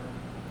score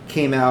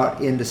came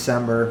out in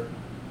December.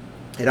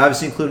 It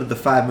obviously included the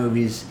 5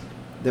 movies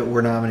that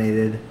were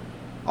nominated.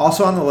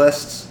 Also on the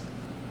list,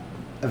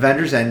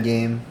 Avengers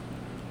Endgame,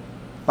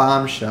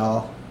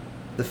 Bombshell,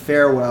 The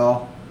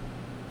Farewell,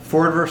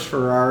 Ford vs.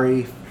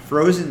 Ferrari,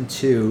 Frozen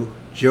 2,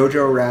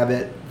 Jojo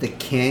Rabbit, The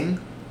King,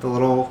 the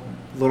little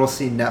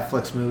scene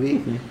Netflix movie,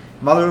 mm-hmm.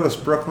 Motherless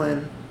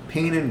Brooklyn,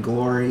 Pain and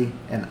Glory,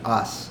 and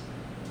Us.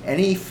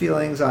 Any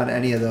feelings on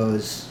any of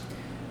those?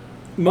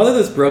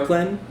 Motherless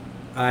Brooklyn,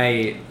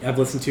 I've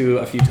listened to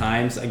a few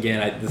times.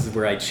 Again, this is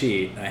where I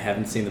cheat. I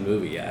haven't seen the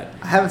movie yet.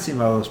 I haven't seen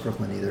Motherless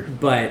Brooklyn either.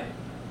 But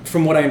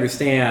from what I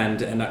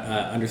understand and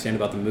understand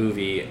about the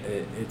movie,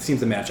 it seems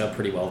to match up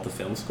pretty well with the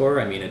film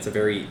score. I mean, it's a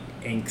very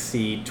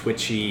angsty,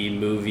 twitchy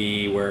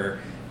movie where,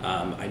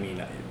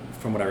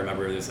 from what I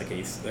remember, there's like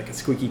a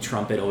squeaky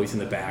trumpet always in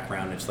the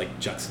background. It's like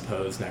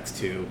juxtaposed next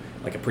to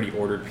like a pretty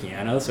ordered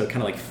piano, so it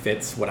kind of like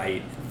fits what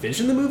I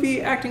envision the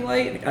movie acting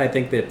like. I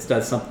think that it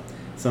does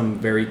some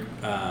very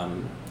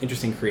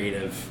interesting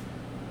creative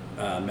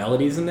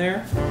melodies in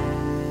there.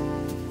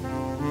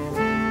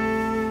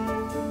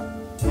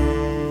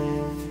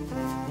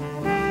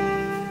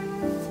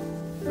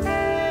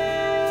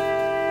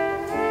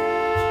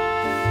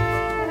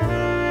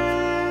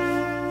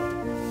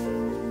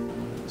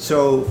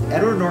 So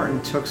Edward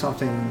Norton took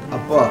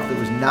a book that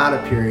was not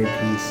a period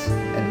piece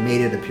and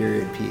made it a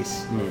period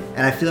piece.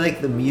 And I feel like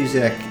the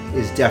music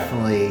is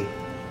definitely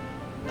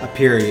a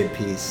period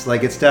piece.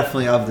 Like, it's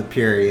definitely of the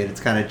period. It's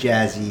kind of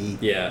jazzy.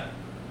 Yeah.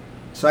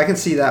 So I can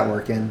see that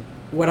working.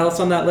 What else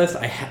on that list?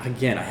 I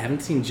haven't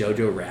seen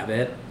Jojo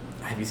Rabbit.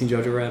 Have you seen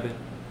Jojo Rabbit?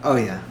 Oh,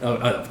 yeah. Oh,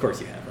 of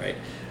course you have, right?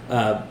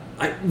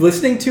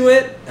 Listening to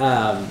it,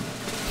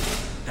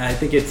 I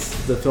think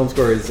the film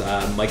score is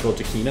Michael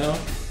Giacchino.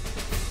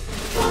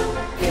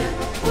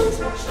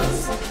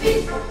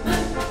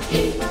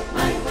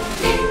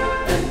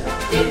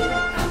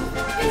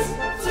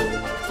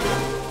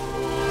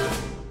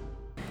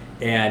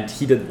 And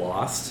he did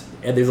Lost,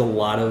 and there's a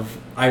lot of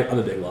I'm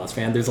a big Lost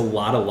fan. There's a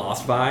lot of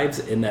Lost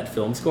vibes in that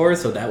film score,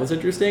 so that was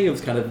interesting. It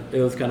was kind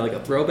of like a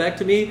throwback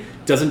to me.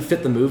 Doesn't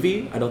fit the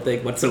movie, I don't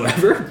think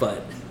whatsoever,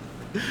 but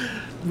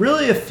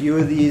really a few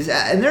of these,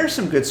 and there are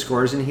some good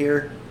scores in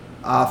here.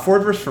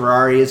 Ford vs.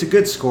 Ferrari is a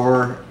good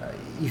score.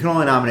 You can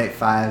only nominate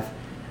 5.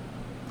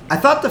 I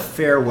thought The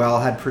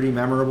Farewell had pretty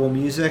memorable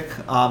music,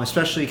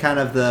 especially kind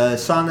of the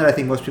song that I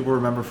think most people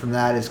remember from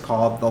that is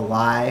called The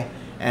Lie,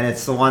 and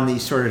it's the one that you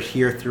sort of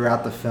hear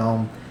throughout the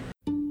film.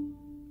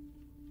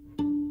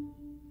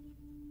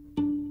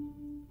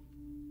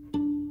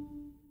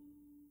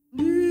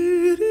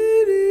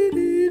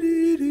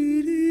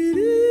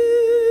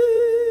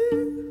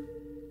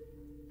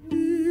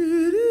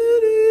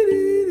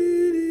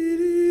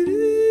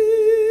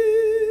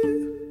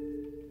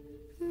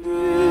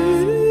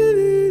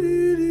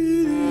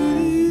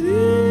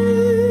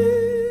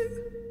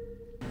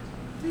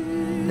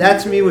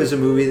 That to me was a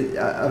movie,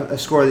 a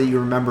score that you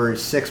remember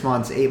 6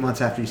 months, 8 months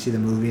after you see the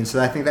movie, and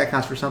so I think that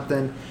counts for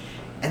something.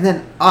 And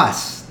then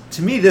Us,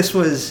 to me, this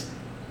was.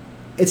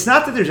 It's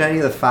not that there's any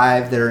of the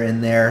 5 that are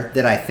in there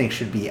that I think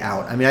should be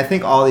out. I mean, I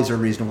think all these are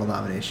reasonable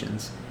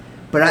nominations,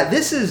 but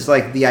this is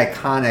like the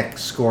iconic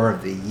score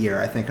of the year.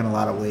 I think in a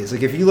lot of ways.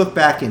 Like if you look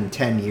back in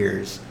 10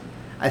 years,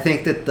 I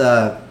think that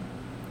the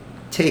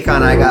take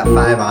on "I Got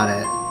 5 on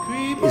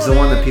It" is the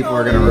one that people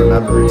are going to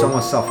remember. It's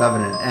almost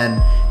self-evident, and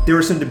there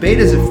was some debate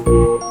as if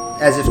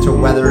to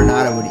whether or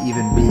not it would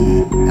even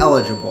be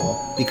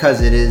eligible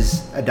because it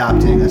is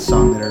adopting a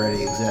song that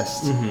already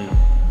exists. Mm-hmm.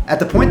 At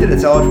the point that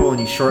it's eligible and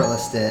you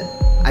shortlist it,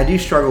 I do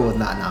struggle with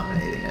not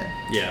nominating it.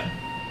 Yeah.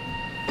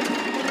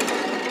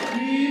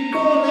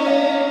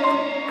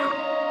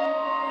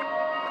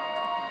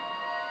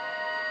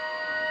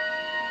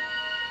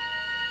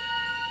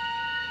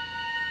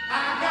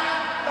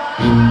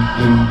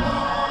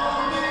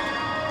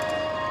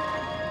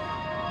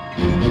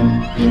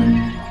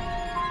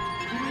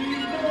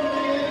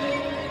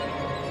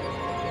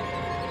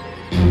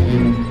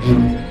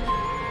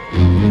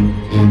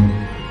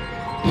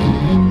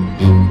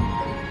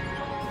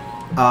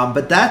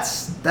 But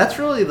that's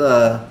really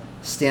the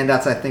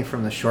standouts, I think,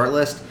 from the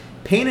shortlist.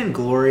 Pain and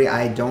Glory,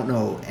 I don't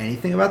know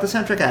anything about the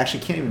soundtrack. I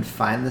actually can't even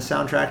find the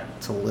soundtrack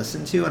to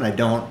listen to, and I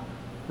don't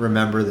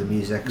remember the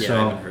music. Yeah, so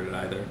I haven't heard it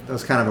either. That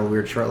was kind of a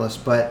weird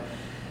shortlist. But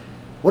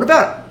what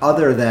about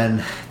other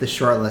than the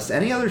shortlist?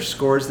 Any other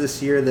scores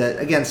this year that,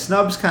 again,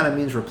 snubs kind of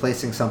means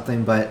replacing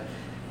something, but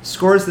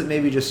scores that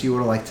maybe just you would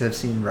have liked to have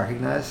seen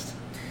recognized?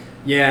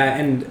 Yeah,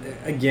 and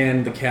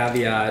again, the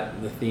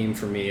caveat, the theme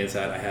for me is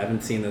that I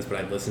haven't seen this, but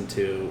I listened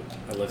to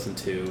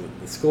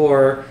the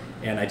score,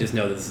 and I just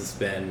know that this has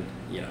been,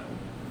 it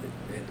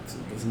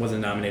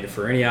wasn't nominated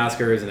for any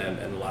Oscars,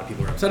 and a lot of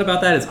people are upset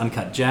about that. It's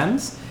Uncut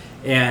Gems,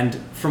 and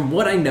from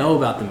what I know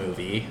about the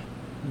movie,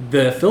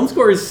 the film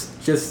score is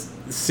just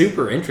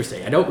super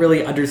interesting. I don't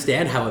really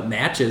understand how it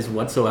matches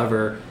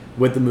whatsoever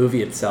with the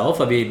movie itself.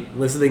 I mean,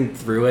 listening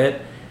through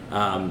it,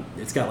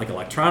 it's got like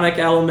electronic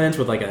elements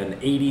with like an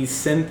 80s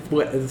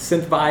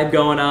synth vibe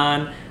going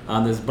on.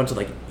 There's a bunch of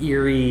like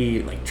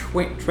eerie, like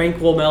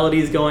tranquil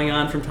melodies going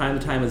on from time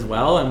to time as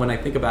well. And when I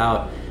think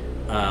about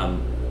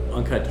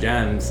Uncut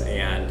Gems,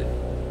 and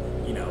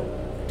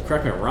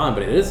correct me if I'm wrong,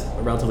 but it is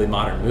a relatively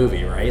modern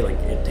movie, right? Like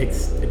it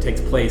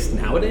takes place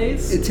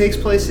nowadays. It takes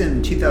place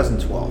in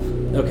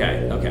 2012.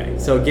 Okay.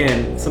 So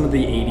again, some of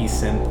the 80s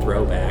synth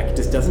throwback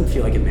just doesn't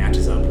feel like it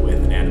matches up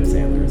with an Adam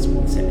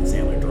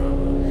Sandler drama.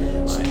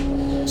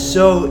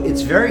 So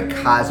it's very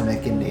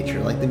cosmic in nature.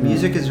 Like the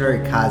music is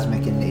very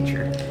cosmic in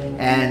nature,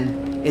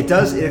 and it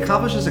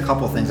accomplishes a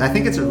couple things. I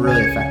think it's a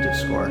really effective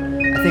score.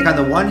 I think on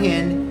the one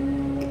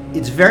hand,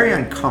 it's very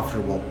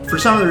uncomfortable for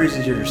some of the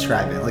reasons you're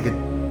describing. Like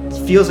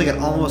feels like it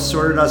almost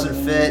sort of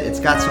doesn't fit. It's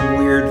got some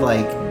weird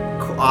like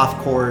off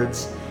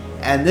chords,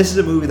 and this is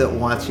a movie that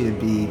wants you to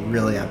be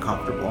really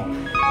uncomfortable.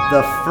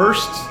 The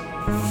first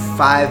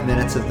 5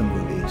 minutes of the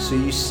movie, so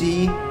you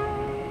see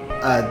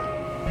a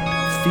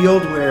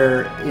field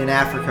where in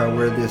Africa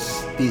where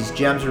these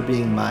gems are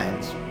being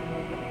mined,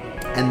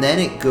 and then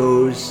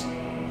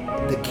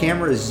the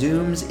camera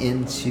zooms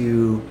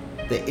into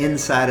the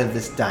inside of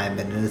this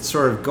diamond, and it's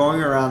sort of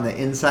going around the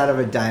inside of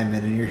a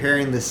diamond, and you're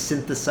hearing this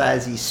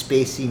synthesized-y,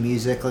 spacey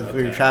music like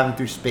you're traveling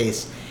through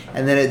space,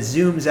 and then it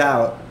zooms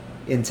out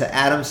into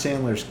Adam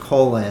Sandler's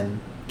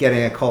colon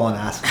getting a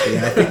colonoscopy,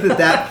 and I think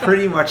that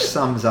pretty much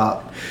sums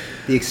up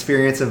the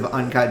experience of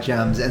Uncut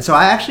Gems. And so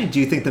I actually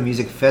do think the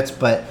music fits,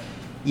 but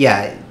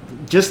yeah,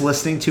 just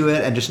listening to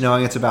it and just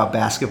knowing it's about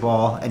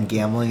basketball and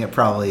gambling, it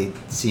probably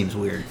seems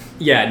weird.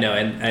 Yeah, no,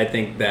 and I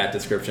think that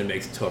description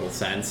makes total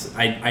sense.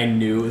 I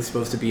knew it was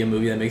supposed to be a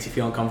movie that makes you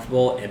feel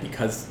uncomfortable, and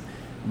because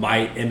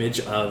my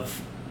image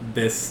of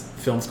this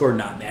film score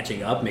not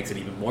matching up makes it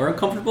even more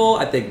uncomfortable,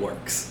 I think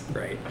works,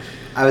 right?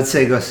 I would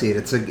say go see it.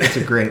 It's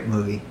a great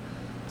movie.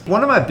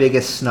 One of my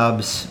biggest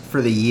snubs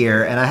for the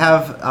year, and I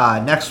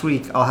have next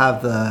week I'll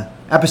have the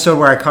episode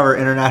where I cover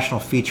international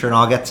feature, and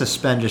I'll get to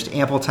spend just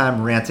ample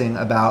time ranting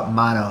about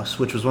Manos,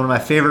 which was one of my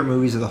favorite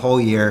movies of the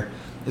whole year.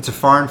 It's a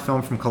foreign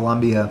film from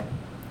Colombia.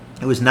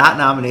 It was not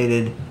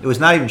nominated. It was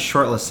not even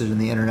shortlisted in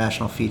the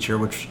international feature,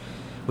 which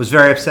was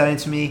very upsetting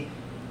to me.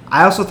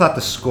 I also thought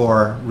the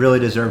score really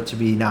deserved to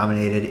be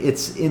nominated.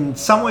 It's in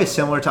some ways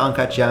similar to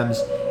Uncut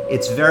Gems.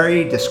 It's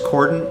very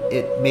discordant.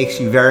 It makes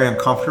you very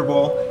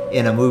uncomfortable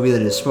in a movie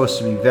that is supposed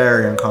to be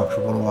very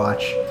uncomfortable to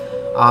watch.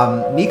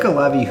 Mika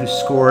Levy, who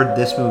scored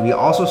this movie,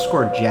 also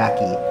scored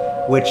Jackie,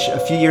 which a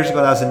few years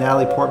ago, that was a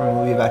Natalie Portman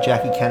movie about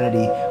Jackie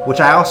Kennedy, which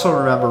I also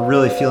remember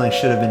really feeling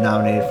should have been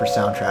nominated for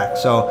soundtrack.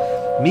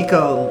 So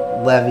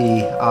Mika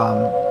Levy,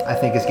 I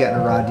think, is getting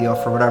a raw deal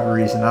for whatever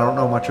reason. I don't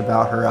know much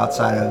about her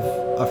outside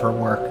of her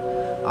work.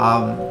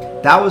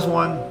 That was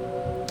one.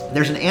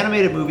 There's an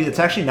animated movie that's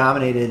actually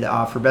nominated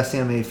for Best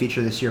Animated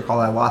Feature this year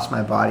called I Lost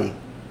My Body.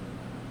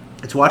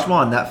 It's watchable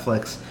on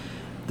Netflix.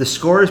 The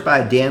score is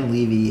by Dan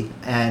Levy,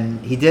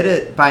 and he did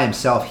it by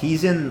himself.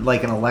 He's in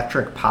like an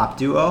electric pop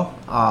duo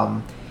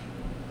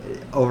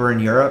over in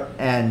Europe,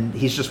 and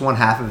he's just one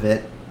half of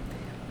it.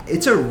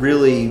 It's a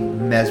really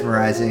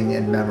mesmerizing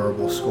and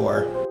memorable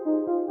score.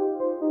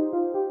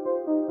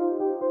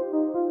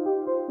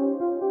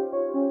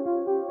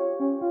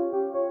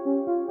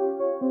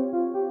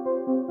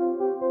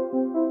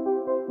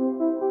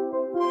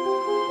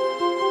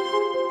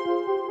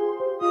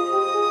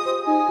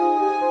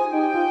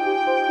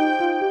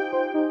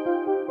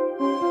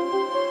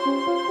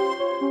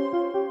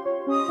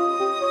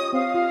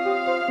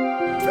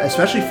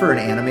 Especially for an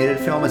animated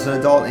film. It's an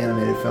adult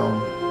animated film,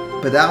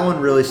 but that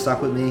one really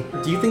stuck with me.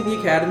 Do you think the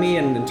Academy,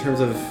 and in terms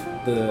of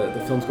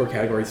the film score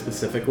category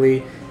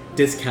specifically,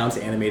 discounts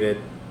animated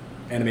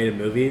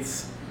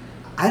movies?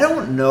 I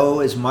don't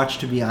know as much,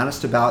 to be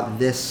honest, about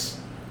this,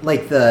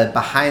 like the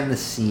behind the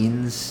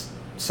scenes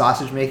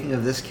sausage making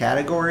of this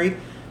category.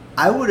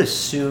 I would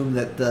assume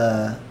that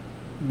the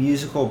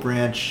musical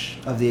branch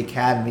of the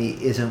Academy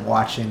isn't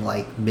watching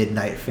like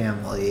Midnight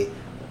Family,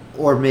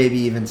 or maybe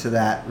even to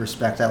that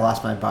respect, I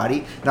Lost My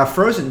Body. Now,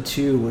 Frozen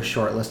 2 was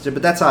shortlisted,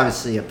 but that's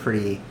obviously a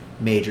pretty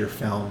major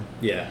film.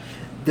 Yeah.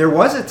 There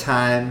was a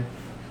time,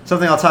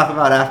 something I'll talk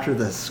about after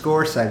the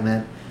score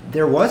segment,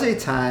 there was a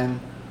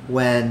time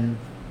when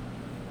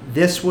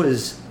this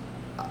was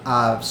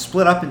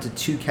split up into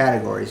two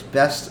categories: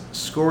 Best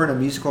Score in a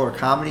Musical or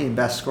Comedy and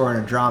Best Score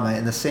in a Drama,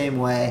 in the same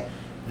way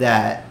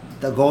that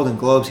the Golden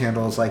Globes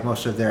handles like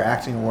most of their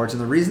acting awards.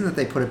 And the reason that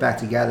they put it back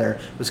together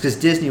was because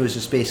Disney was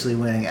just basically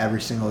winning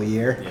every single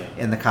year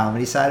in the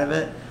comedy side of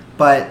it.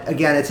 But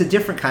again, it's a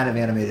different kind of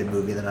animated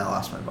movie than I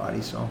Lost My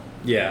Body. So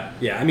yeah.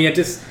 I mean, it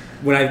just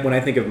when I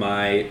think of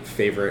my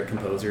favorite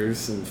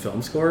composers and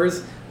film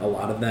scores, a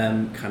lot of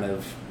them kind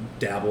of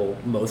dabble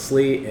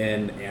mostly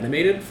in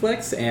animated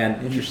flicks,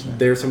 and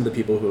they're some of the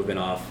people who have been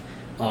off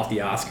the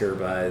Oscar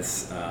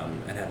buzz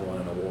and have won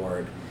an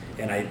award.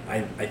 And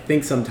I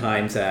think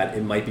sometimes that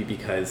it might be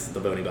because the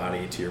voting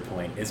body, to your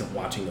point, isn't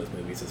watching those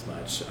movies as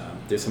much.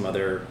 There's some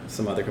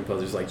other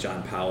composers like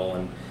John Powell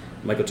and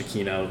Michael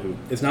Giacchino who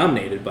is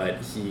nominated, but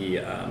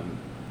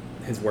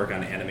his work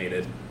on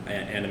animated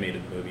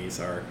movies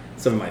are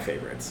some of my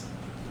favorites.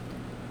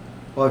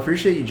 Well, I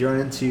appreciate you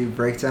joining to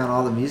break down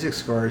all the music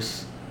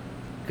scores.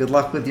 Good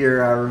luck with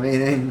your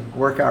remaining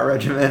workout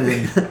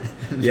regimen.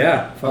 And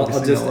yeah,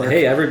 I'll just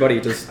hey everybody,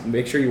 just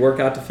make sure you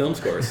work out to film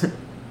scores.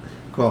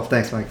 Cool.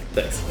 Thanks, Mike.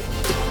 Thanks.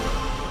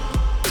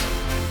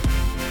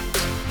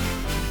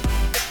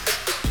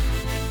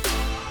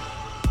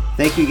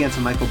 Thank you again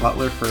to Michael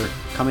Butler for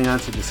coming on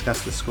to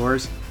discuss the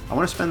scores. I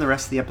want to spend the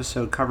rest of the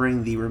episode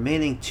covering the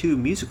remaining two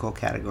musical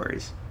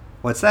categories.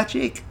 What's that,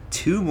 Jake?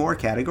 2 more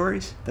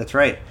categories? That's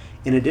right.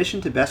 In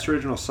addition to Best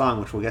Original Song,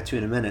 which we'll get to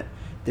in a minute,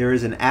 there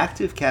is an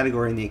active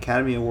category in the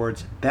Academy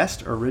Awards,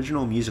 Best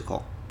Original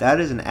Musical. That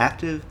is an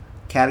active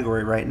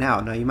category right now.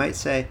 Now, you might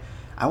say,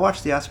 I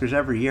watch the Oscars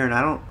every year, and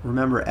I don't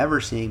remember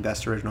ever seeing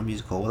Best Original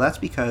Musical. Well, that's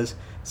because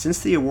since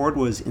the award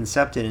was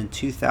incepted in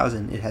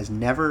 2000, it has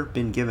never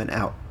been given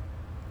out.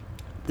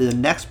 The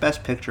Next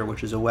Best Picture,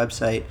 which is a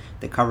website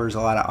that covers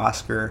a lot of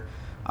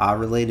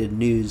Oscar-related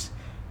news,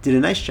 did a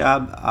nice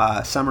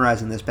job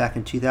summarizing this back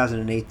in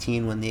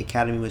 2018 when the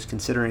Academy was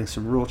considering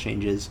some rule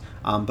changes,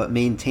 but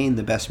maintained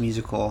the Best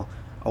Musical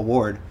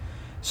award.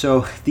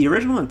 So the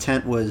original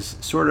intent was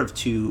sort of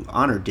to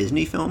honor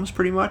Disney films,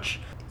 pretty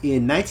much.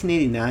 In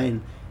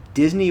 1989,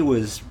 Disney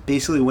was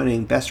basically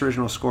winning Best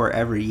Original Score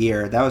every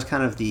year. That was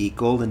kind of the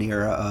golden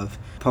era of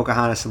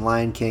Pocahontas and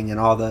Lion King and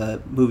all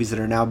the movies that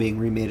are now being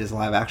remade as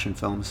live-action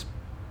films.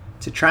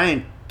 To try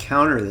and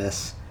counter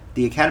this,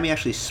 the Academy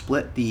actually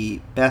split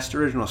the Best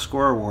Original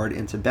Score award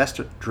into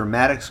Best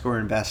Dramatic Score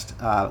and Best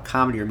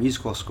Comedy or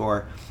Musical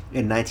Score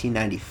in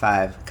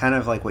 1995, kind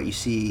of like what you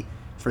see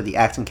for the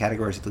acting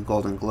categories at the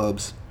Golden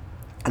Globes.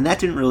 And that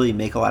didn't really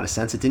make a lot of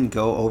sense. It didn't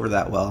go over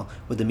that well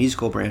with the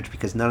musical branch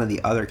because none of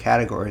the other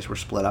categories were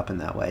split up in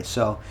that way.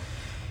 So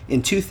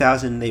in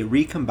 2000, they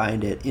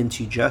recombined it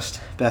into just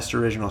Best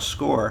Original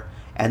Score,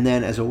 and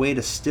then as a way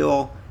to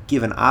still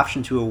give an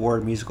option to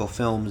award musical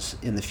films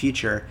in the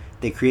future,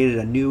 they created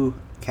a new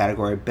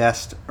category,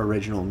 Best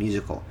Original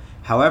Musical.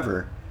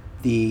 However,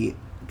 the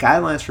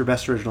guidelines for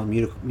Best Original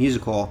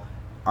Musical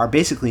are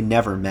basically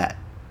never met.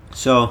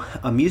 So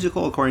a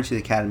musical, according to the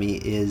Academy,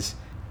 is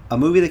a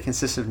movie that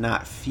consists of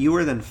not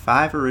fewer than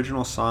 5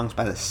 original songs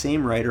by the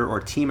same writer or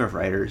team of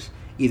writers,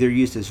 either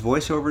used as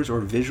voiceovers or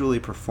visually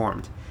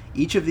performed.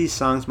 Each of these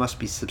songs must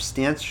be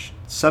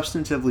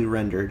substantively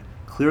rendered,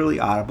 clearly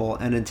audible,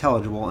 and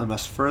intelligible, and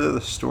must further the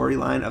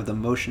storyline of the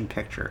motion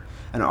picture.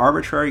 An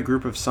arbitrary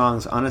group of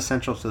songs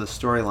unessential to the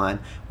storyline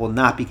will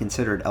not be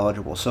considered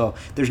eligible. So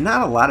there's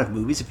not a lot of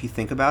movies, if you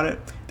think about it,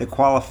 that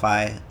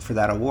qualify for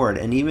that award.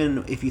 And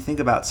even if you think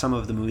about some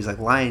of the movies like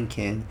Lion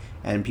King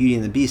and Beauty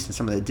and the Beast and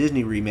some of the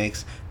Disney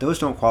remakes, those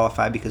don't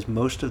qualify because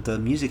most of the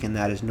music in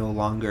that is no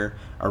longer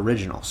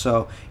original.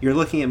 So you're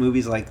looking at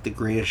movies like The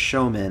Greatest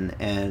Showman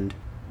and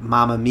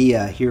Mamma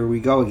Mia, Here We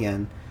Go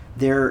Again.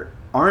 There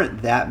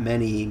aren't that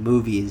many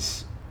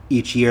movies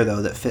each year,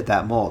 though, that fit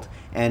that mold.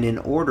 And in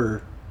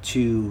order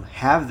to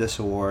have this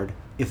award,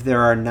 if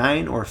there are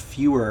 9 or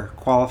fewer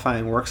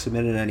qualifying works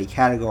submitted in any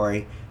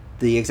category,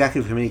 the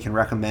executive committee can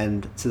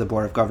recommend to the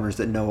Board of Governors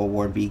that no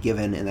award be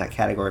given in that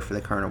category for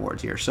the current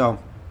awards year. So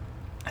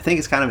I think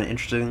it's kind of an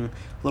interesting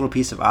little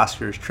piece of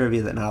Oscars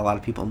trivia that not a lot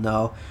of people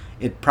know.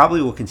 It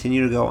probably will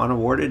continue to go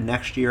unawarded.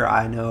 Next year,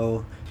 I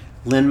know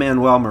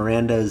Lin-Manuel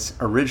Miranda's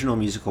original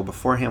musical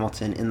before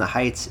Hamilton, In the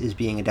Heights, is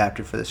being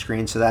adapted for the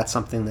screen, so that's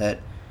something that,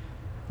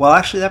 well,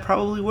 actually, that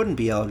probably wouldn't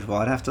be eligible.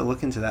 I'd have to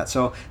look into that.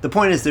 So the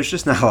point is, there's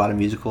just not a lot of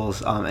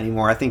musicals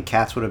anymore. I think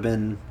Cats would have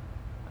been,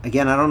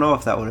 again, I don't know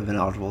if that would have been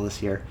eligible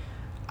this year.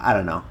 I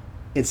don't know.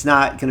 It's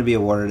not going to be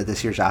awarded at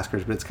this year's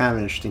Oscars, but it's kind of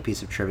an interesting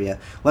piece of trivia.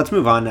 Let's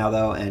move on now,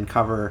 though, and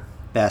cover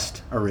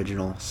Best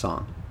Original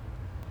Song.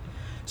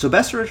 So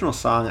Best Original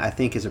Song, I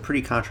think, is a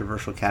pretty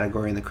controversial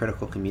category in the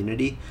critical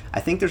community.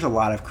 I think there's a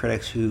lot of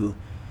critics who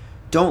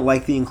don't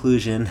like the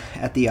inclusion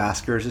at the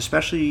Oscars,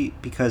 especially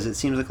because it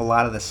seems like a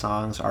lot of the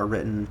songs are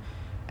written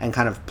and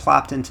kind of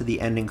plopped into the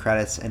ending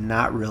credits and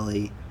not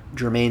really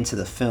germane to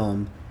the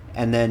film,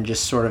 and then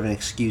just sort of an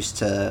excuse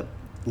to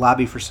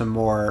lobby for some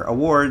more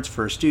awards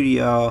for a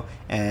studio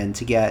and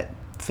to get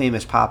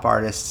famous pop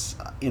artists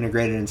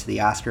integrated into the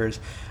Oscars.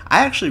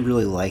 I actually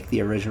really like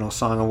the Original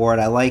Song Award.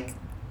 I like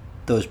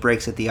those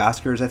breaks at the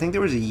Oscars. I think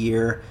there was a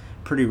year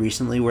pretty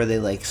recently where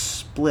they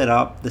split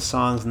up the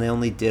songs and they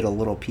only did a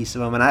little piece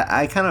of them, and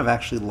I kind of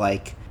actually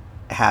like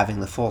having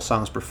the full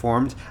songs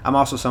performed. I'm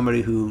also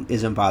somebody who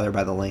isn't bothered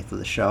by the length of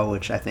the show,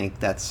 which I think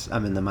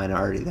I'm in the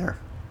minority there.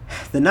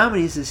 The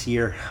nominees this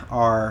year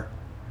are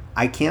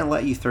I Can't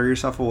Let You Throw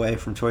Yourself Away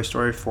from Toy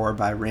Story 4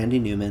 by Randy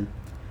Newman,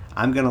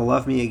 I'm Gonna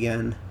Love Me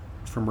Again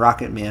from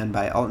Rocket Man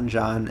by Elton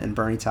John and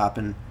Bernie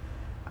Taupin,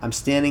 I'm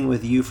Standing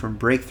With You from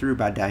Breakthrough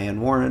by Diane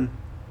Warren,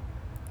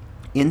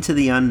 Into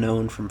the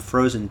Unknown from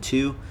Frozen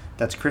 2,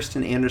 that's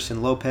Kristen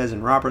Anderson Lopez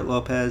and Robert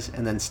Lopez,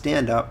 and then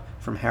Stand Up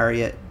from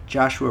Harriet,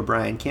 Joshua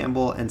Bryan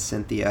Campbell, and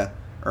Cynthia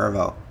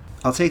Erivo.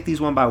 I'll take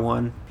these one by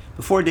one.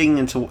 Before digging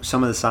into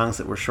some of the songs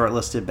that were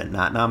shortlisted but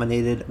not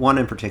nominated, one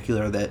in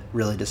particular that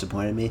really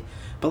disappointed me,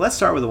 but let's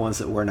start with the ones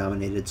that were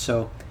nominated.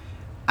 So,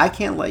 I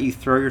Can't Let You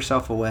Throw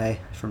Yourself Away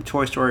from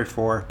Toy Story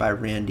 4 by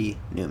Randy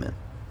Newman.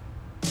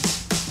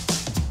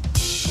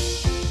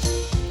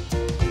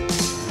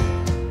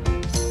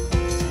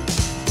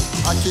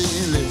 I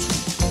can't let you,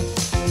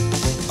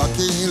 I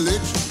can't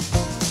let you,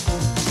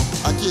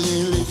 I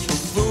can't let you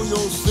throw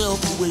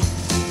yourself away.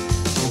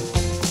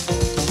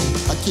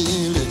 I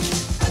can't let you,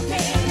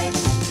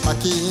 I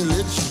can't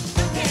let you,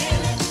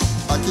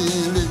 I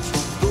can't let you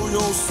throw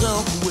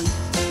yourself away.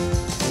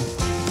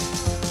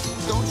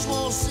 Don't you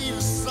want to see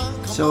the sun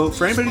come So up?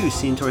 for anybody who's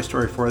seen Toy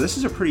Story 4, this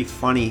is a pretty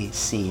funny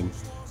scene.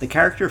 The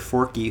character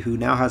Forky, who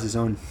now has his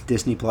own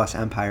Disney Plus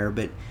empire,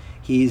 but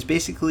he's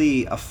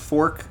basically a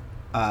fork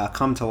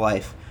come to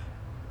life,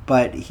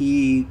 but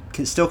he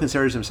still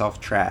considers himself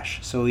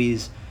trash. So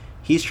he's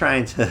he's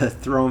trying to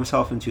throw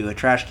himself into a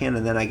trash can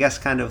and then I guess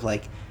kind of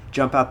like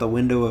jump out the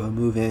window of a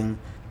moving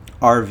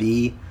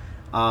RV.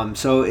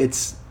 So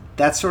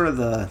that's sort of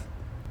the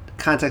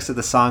context of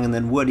the song, and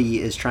then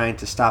Woody is trying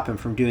to stop him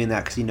from doing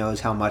that because he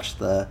knows how much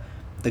the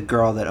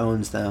girl that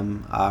owns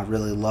them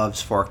really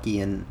loves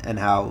Forky, and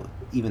how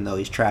even though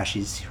he's trash,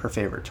 he's her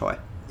favorite toy.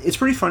 It's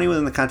pretty funny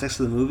within the context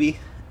of the movie.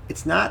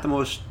 It's not the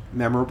most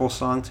memorable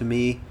song to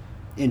me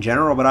in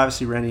general, but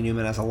obviously Randy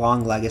Newman has a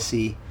long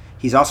legacy.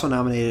 He's also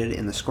nominated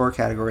in the score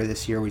category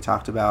this year we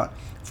talked about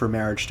for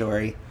Marriage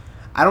Story.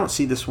 I don't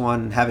see this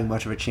one having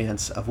much of a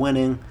chance of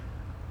winning.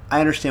 I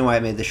understand why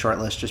it made the short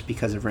list just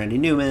because of Randy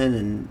Newman,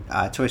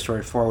 and Toy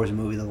Story 4 was a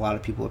movie that a lot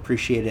of people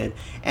appreciated.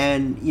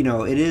 And, you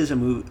know, it is a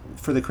movie,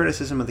 for the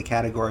criticism of the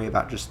category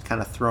about just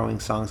kind of throwing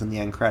songs in the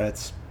end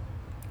credits,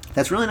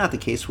 that's really not the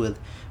case with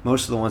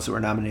most of the ones that were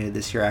nominated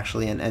this year,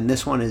 actually. And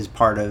this one is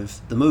part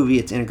of the movie.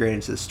 It's integrated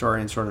into the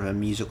story in sort of a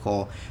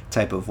musical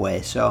type of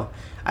way. So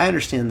I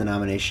understand the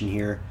nomination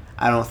here.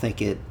 I don't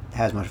think it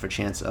has much of a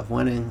chance of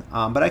winning,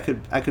 but I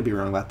could be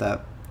wrong about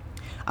that.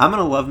 I'm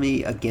Gonna Love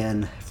Me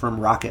Again from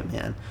Rocket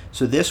Man.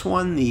 So this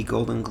won the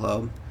Golden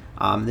Globe.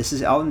 This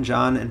is Elton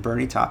John and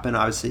Bernie Taupin,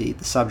 obviously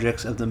the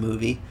subjects of the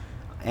movie,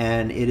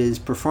 and it is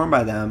performed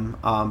by them,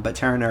 but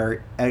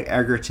Taron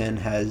Egerton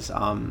has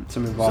some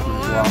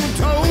involvement as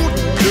well. Told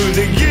through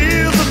the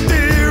years of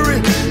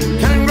theory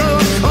can grow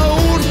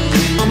cold.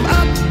 I'm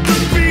up to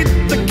beat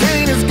the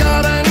cane is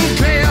God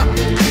unclear.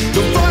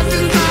 The voice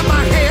inside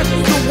my head,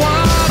 the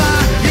one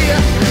I hear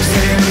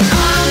saying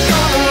I'm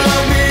gonna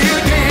love me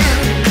again.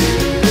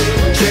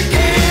 Check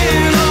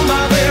in on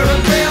my very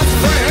best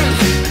friend.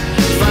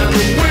 Find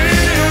the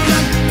wind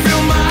and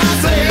feel my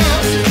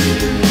sails.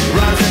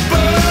 Rise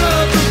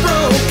above the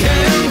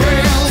broken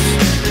rails.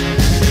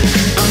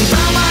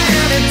 Unbound by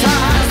any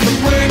ties that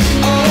break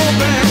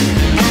open.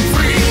 I'm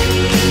free,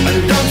 and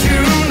don't you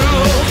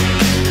know?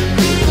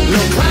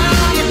 No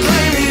clown to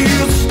claim he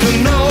used to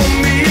know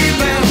me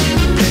then.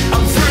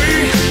 I'm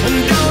free, and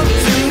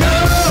don't you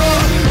know?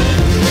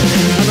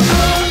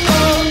 Oh,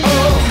 oh,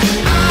 oh,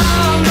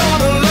 I'm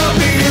gonna love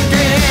me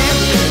again.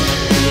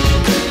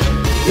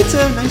 It's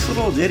a nice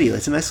little ditty.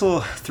 It's a nice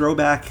little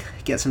throwback.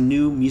 Get some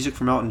new music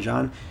from Elton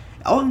John.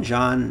 Elton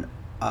John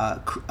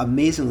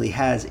amazingly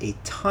has a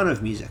ton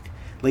of music.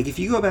 Like, if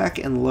you go back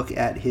and look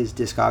at his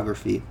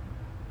discography,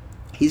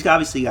 he's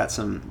obviously got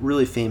some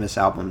really famous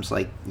albums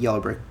like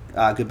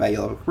Goodbye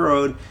Yellow Brick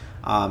Road,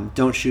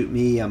 Don't Shoot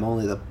Me, I'm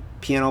Only the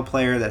Piano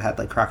Player, that had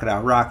like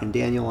Crocodile Rock and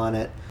Daniel on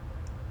it.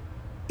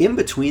 In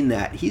between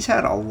that, he's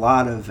had a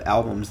lot of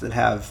albums that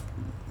have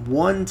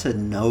one to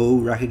no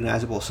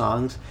recognizable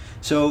songs.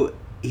 So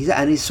he's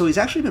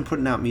actually been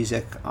putting out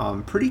music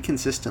pretty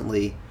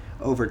consistently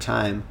over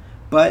time.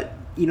 But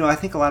you know, I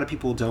think a lot of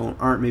people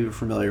aren't maybe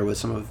familiar with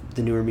some of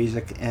the newer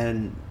music,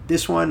 and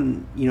this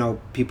one, you know,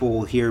 people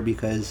will hear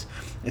because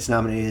it's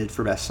nominated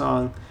for Best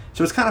Song.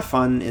 So it's kind of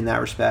fun in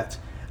that respect.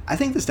 I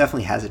think this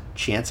definitely has a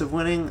chance of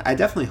winning. I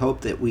definitely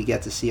hope that we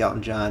get to see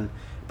Elton John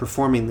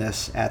performing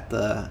this at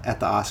the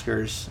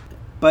Oscars.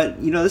 But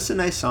you know, this is a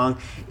nice song.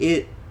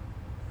 It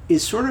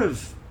is sort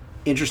of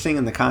interesting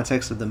in the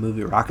context of the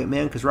movie Rocket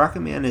Man, because Rocket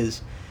Man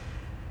is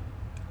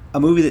a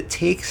movie that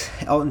takes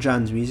Elton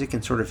John's music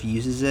and sort of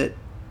uses it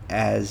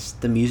as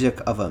the music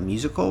of a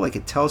musical. Like,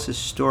 it tells his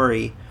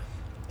story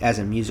as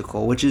a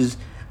musical, which is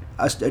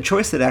a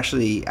choice that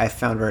actually I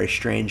found very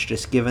strange,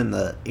 just given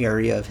the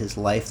area of his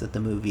life that the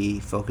movie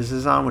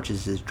focuses on, which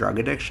is his drug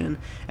addiction.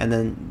 And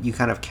then you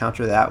kind of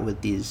counter that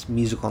with these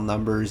musical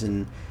numbers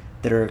and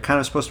that are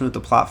kind of supposed to move the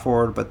plot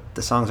forward, but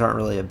the songs aren't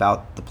really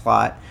about the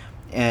plot.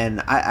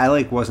 And I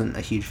wasn't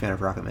a huge fan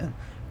of Rocket Man,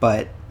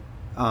 but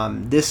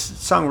this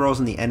song rolls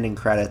in the ending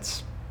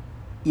credits.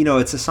 You know,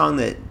 it's a song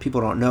that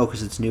people don't know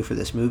because it's new for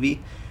this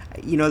movie.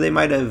 You know, they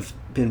might have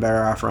been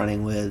better off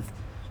running with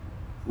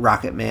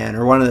Rocket Man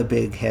or one of the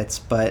big hits,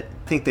 but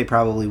I think they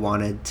probably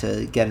wanted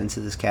to get into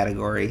this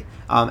category.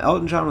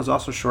 Elton John was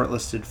also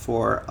shortlisted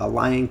for a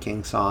Lion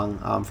King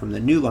song from the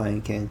new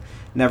Lion King,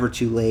 Never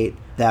Too Late.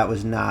 That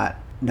was not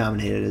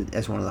nominated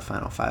as one of the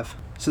final 5.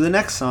 So the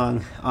next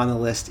song on the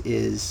list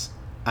is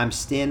I'm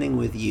Standing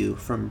With You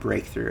from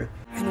Breakthrough.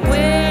 And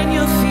when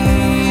you're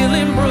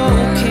feeling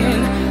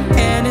broken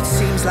and it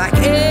seems like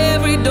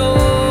every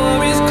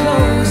door is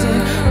closing,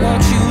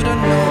 want you to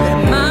know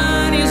that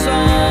mine is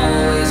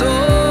always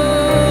open.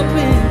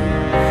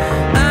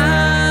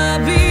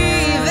 I'll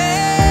be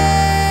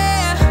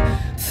there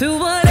through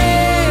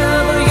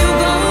whatever you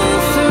go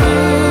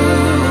through.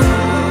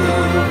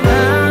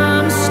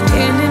 I'm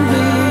standing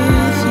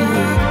with you,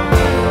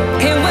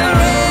 and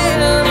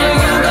wherever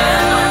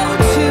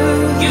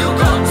you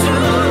go to,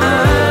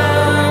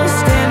 I'll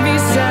stand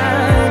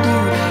beside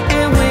you.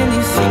 And when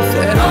you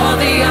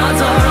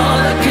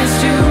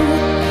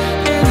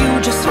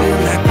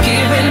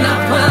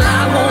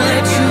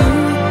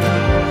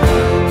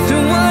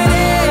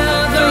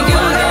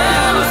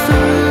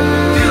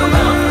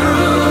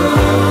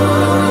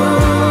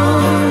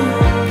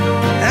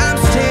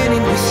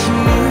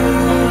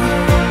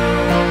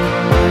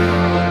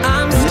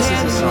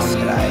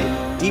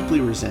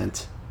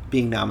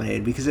being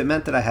nominated because it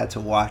meant that I had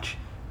to watch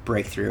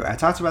Breakthrough. I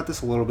talked about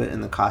this a little bit in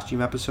the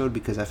costume episode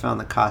because I found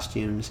the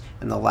costumes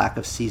and the lack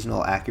of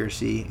seasonal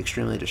accuracy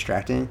extremely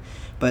distracting.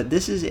 But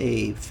this is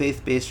a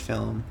faith-based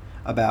film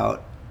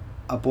about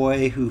a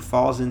boy who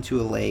falls into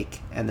a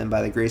lake and then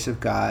by the grace of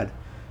God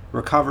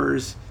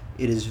recovers.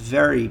 It is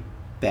very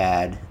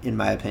bad, in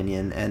my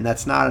opinion, and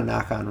that's not a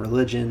knock on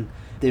religion.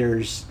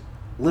 There's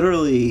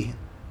literally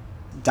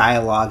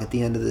dialogue at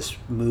the end of this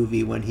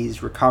movie when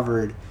he's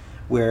recovered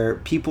where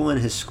people in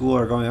his school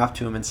are going up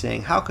to him and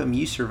saying, "How come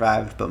you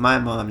survived, but my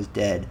mom is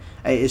dead?"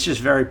 It's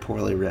just very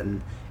poorly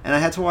written, and I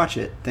had to watch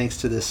it thanks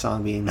to this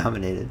song being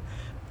nominated.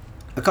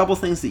 A couple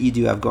things that you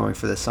do have going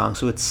for this song.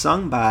 So it's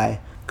sung by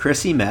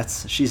Chrissy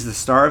Metz. She's the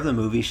star of the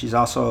movie. She's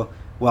also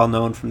well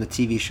known from the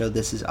TV show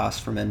This Is Us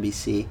from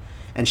NBC.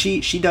 And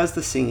she does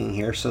the singing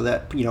here, so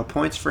that,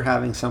 points for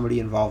having somebody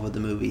involved with the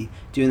movie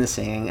doing the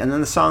singing. And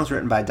then the song's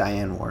written by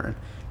Diane Warren.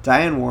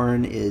 Diane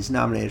Warren is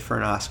nominated for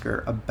an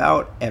Oscar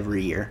about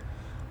every year.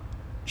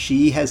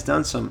 She has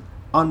done some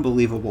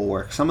unbelievable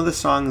work. Some of the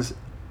songs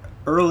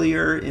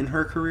earlier in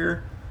her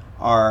career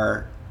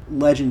are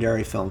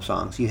legendary film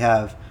songs. You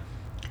have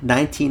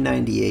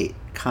 1998,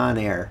 Con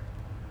Air,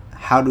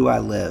 How Do I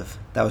Live?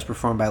 That was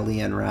performed by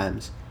LeAnn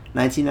Rimes.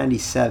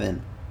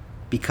 1997,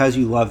 Because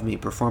You Love Me,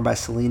 performed by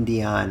Celine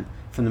Dion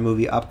from the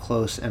movie Up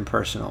Close and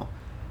Personal.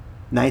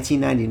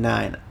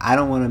 1999, I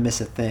Don't Want to Miss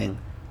a Thing,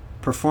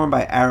 performed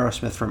by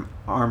Aerosmith from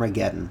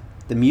Armageddon.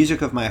 The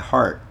Music of My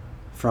Heart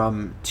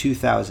from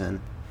 2000.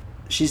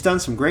 She's done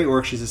some great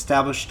work. She's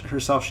established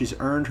herself. She's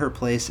earned her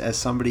place as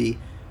somebody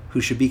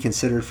who should be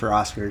considered for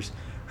Oscars.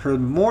 Her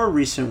more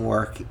recent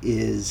work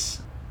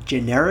is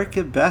generic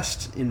at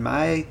best, in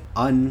my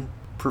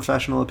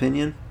unprofessional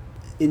opinion.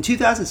 In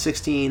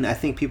 2016, I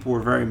think people were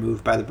very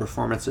moved by the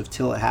performance of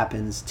Till It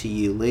Happens to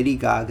You. Lady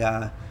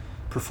Gaga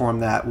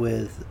performed that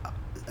with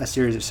a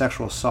series of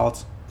sexual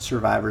assault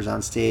survivors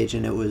on stage,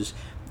 and it was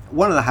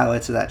one of the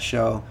highlights of that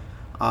show.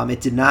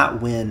 It did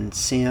not win.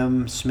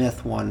 Sam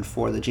Smith won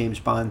for the James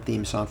Bond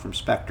theme song from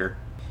Spectre.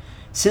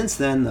 Since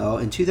then, though,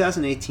 in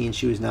 2018,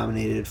 she was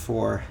nominated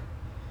for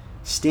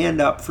Stand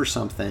Up for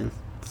Something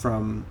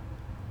from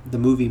the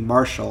movie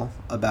Marshall,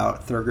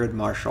 about Thurgood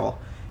Marshall.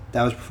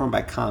 That was performed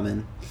by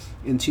Common.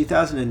 In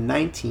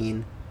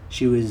 2019,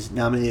 she was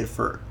nominated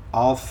for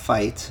All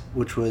Fight,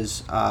 which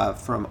was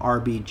from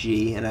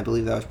RBG, and I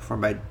believe that was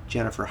performed by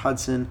Jennifer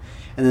Hudson.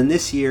 And then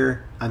this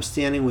year, I'm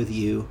Standing With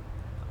You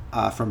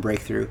from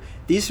Breakthrough.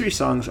 These three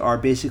songs are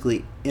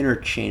basically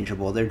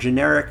interchangeable. They're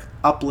generic,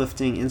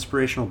 uplifting,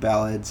 inspirational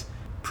ballads,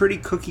 pretty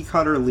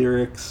cookie-cutter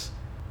lyrics,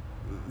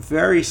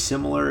 very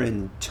similar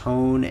in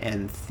tone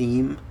and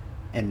theme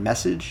and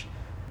message.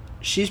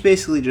 She's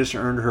basically just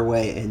earned her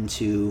way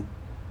into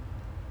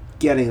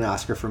getting an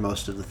Oscar for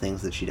most of the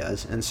things that she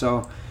does. And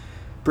so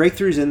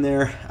Breakthrough's in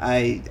there.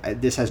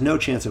 This has no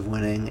chance of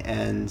winning,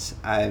 and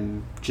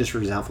I'm just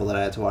resentful that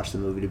I had to watch the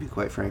movie, to be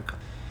quite frank.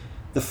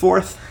 The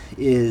fourth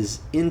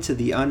is Into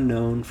the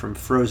Unknown from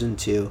Frozen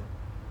 2,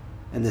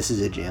 and this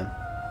is a jam.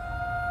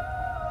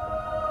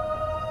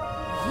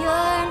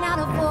 You're not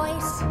a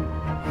voice,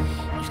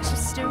 you're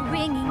just a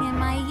ringing in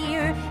my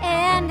ear.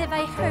 And if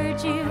I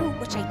heard you,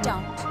 which I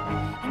don't,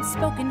 and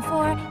spoken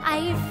for,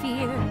 I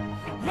fear.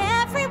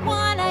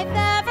 Everyone I've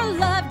ever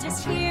loved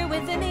is here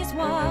within these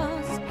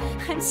walls.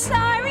 I'm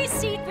sorry,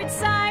 secret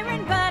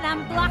siren, but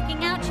I'm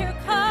blocking out your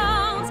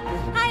calls.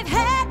 I've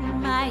had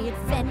my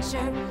adventure,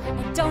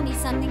 I don't need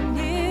something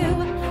new.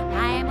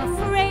 I am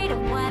afraid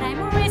of what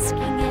I'm risking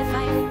if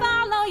I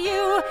follow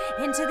you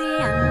into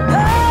the unknown.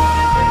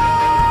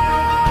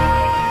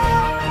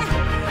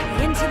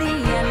 Into the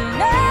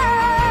unknown.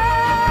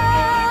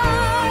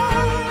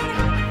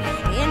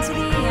 Into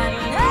the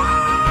unknown.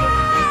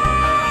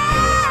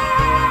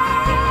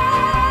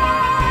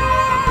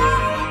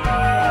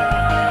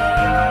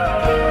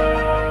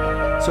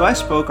 So I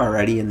spoke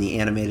already in the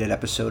animated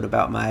episode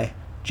about my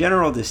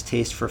general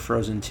distaste for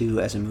Frozen 2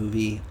 as a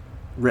movie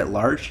writ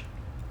large.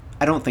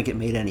 I don't think it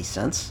made any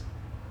sense.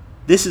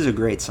 This is a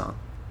great song.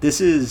 This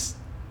is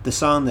the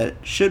song that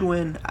should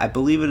win. I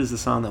believe it is the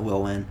song that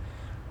will win.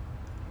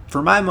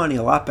 For my money,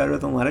 a lot better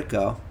than Let It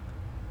Go.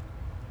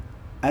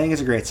 I think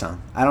it's a great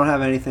song. I don't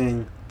have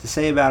anything to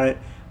say about it.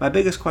 My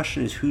biggest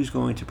question is who's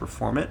going to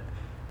perform it.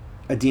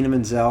 Idina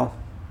Menzel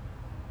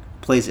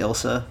plays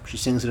Ilsa. She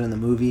sings it in the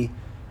movie.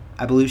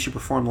 I believe she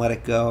performed Let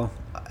It Go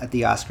at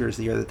the Oscars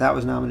the year that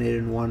was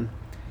nominated and won.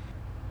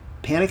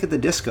 Panic at the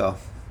Disco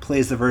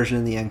plays the version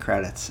in the end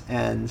credits,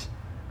 and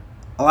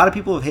a lot of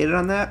people have hated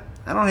on that.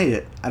 I don't hate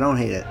it. I don't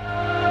hate it.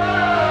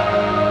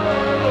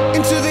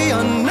 Into the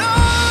unknown,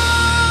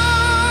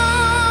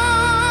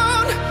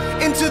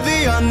 into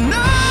the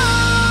unknown,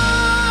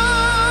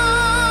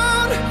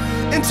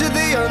 into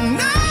the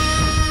unknown.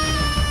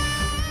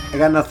 I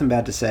got nothing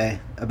bad to say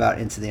about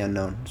Into the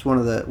Unknown. It's one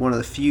of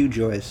the few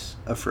joys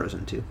of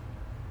Frozen 2.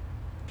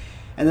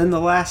 And then the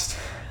last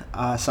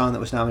song that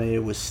was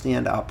nominated was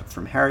Stand Up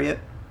from Harriet.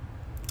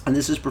 And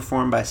this is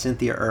performed by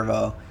Cynthia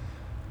Erivo,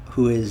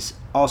 who is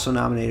also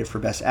nominated for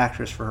Best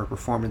Actress for her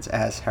performance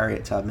as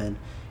Harriet Tubman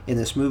in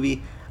this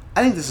movie.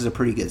 I think this is a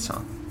pretty good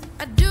song.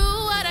 I do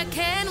what I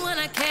can when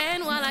I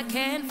can while I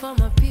can for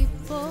my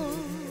people.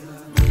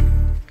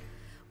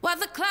 While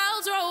the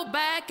clouds roll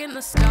back and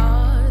the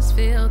stars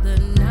fill the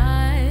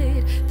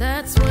night,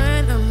 that's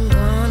when I'm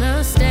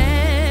gonna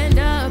stand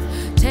up,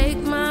 take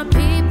my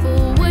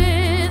people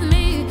with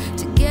me.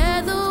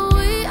 Together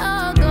we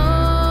are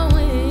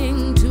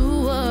going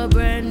to a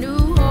brand new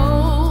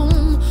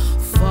home,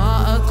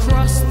 far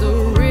across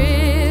the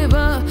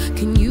river.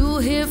 Can you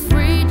hear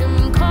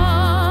freedom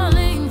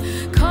calling,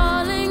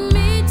 calling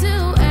me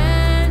to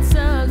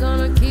answer?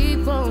 Gonna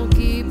keep on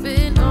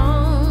keeping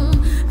on.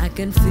 I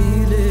can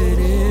feel it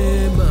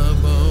in my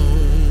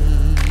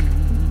bones.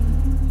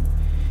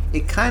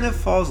 It kind of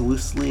falls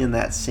loosely in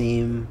that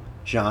same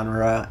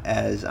genre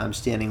as I'm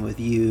Standing With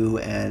You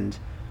and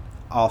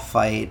I'll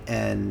Fight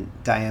and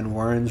Diane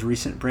Warren's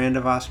recent brand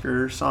of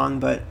Oscar song,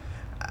 but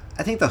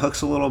I think the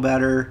hook's a little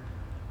better.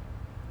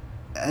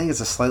 I think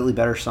it's a slightly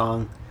better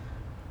song.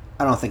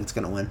 I don't think it's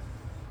going to win,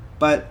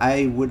 but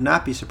I would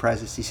not be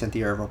surprised to see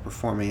Cynthia Erivo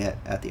performing it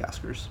at the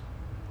Oscars.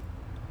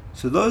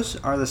 So those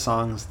are the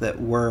songs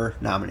that were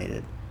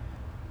nominated.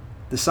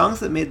 The songs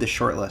that made the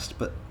shortlist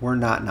but were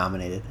not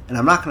nominated, and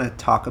I'm not going to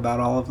talk about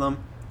all of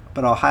them,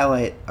 but I'll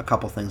highlight a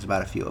couple things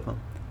about a few of them.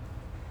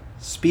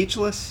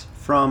 Speechless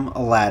from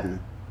Aladdin.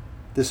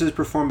 This is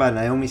performed by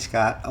Naomi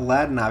Scott.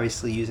 Aladdin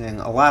obviously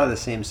using a lot of the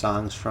same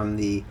songs from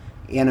the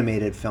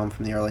animated film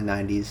from the early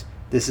 90s.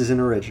 This is an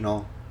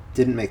original.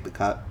 Didn't make the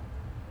cut.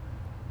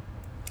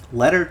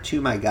 Letter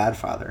to My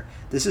Godfather.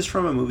 This is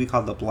from a movie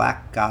called The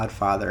Black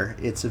Godfather.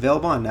 It's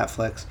available on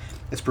Netflix.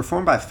 It's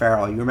performed by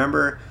Farrell. You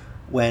remember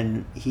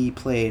when he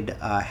played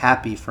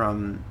Happy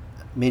from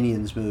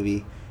Minions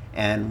movie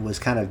and was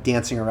kind of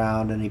dancing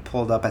around, and he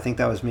pulled up, I think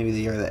that was maybe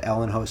the year that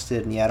Ellen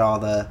hosted, and he had all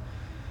the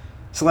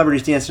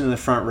celebrities dancing in the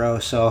front row.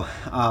 So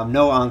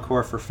no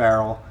encore for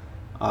Farrell.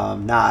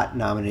 Not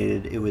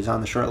nominated. It was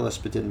on the short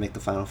list but didn't make the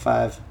final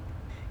 5.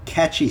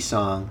 Catchy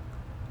song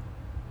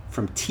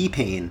from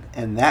T-Pain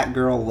and That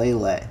Girl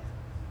Lele.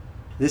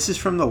 This is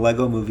from the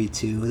Lego Movie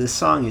 2. This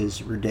song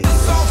is ridiculous.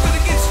 This song's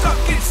gonna get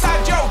stuck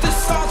inside yo.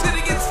 This song's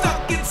gonna get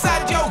stuck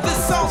inside yo.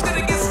 This song's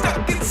gonna get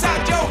stuck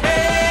inside yo.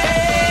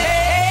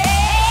 Hey.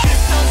 This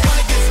song's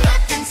gonna get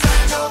stuck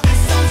inside yo.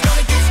 This song's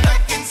gonna get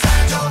stuck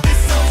inside yo. This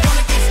song's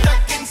gonna get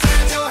stuck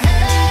inside yo.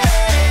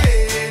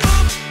 Hey.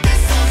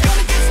 This song's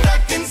gonna get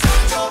stuck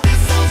inside yo. This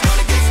song's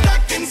gonna get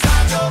stuck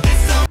inside yo. This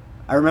song.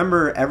 I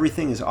remember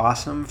Everything Is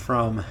Awesome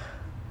from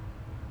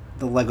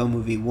the Lego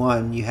Movie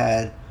 1. You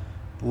had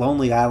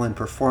Lonely Island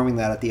performing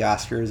that at the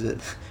Oscars. It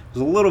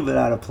was a little bit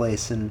out of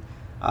place, and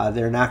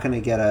they're not going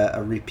to get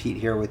a repeat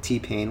here with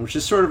T-Pain, which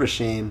is sort of a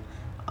shame.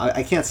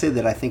 I can't say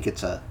that I think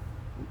it's a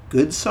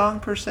good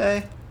song per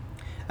se.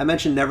 I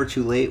mentioned Never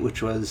Too Late,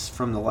 which was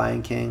from The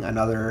Lion King,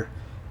 another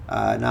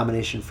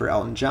nomination for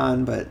Elton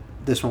John, but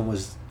this one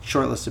was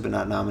shortlisted but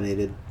not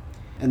nominated.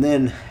 And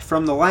then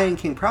from The Lion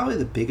King, probably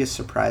the biggest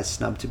surprise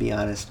snub, to be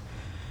honest,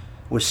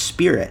 was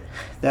Spirit.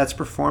 That's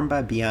performed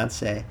by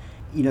Beyonce.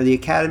 You know, the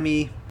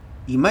Academy,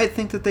 you might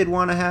think that they'd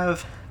want to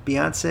have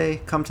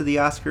Beyonce come to the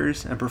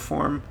Oscars and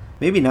perform.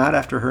 Maybe not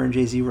after her and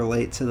Jay-Z were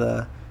late to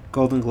the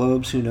Golden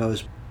Globes, who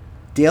knows.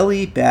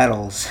 Daily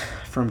Battles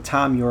from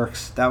Tom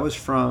Yorks. That was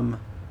from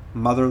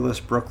Motherless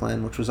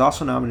Brooklyn, which was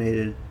also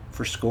nominated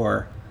for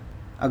score.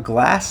 A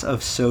Glass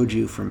of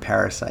Soju from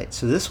Parasite.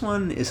 So this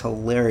one is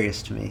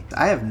hilarious to me.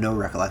 I have no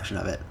recollection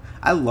of it.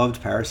 I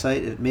loved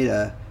Parasite. It made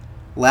a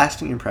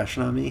lasting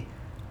impression on me.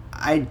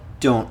 I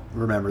don't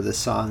remember this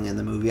song in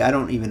the movie. I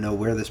don't even know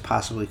where this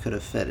possibly could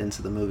have fit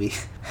into the movie.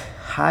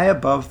 High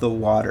Above the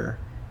Water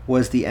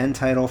was the end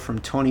title from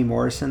Toni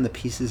Morrison, The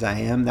Pieces I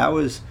Am. That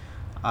was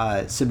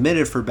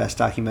submitted for Best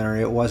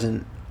Documentary. It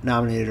wasn't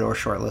nominated or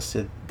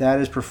shortlisted.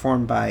 That is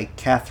performed by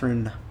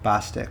Catherine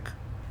Bostic.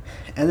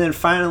 And then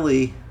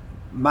finally,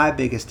 my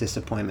biggest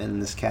disappointment in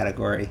this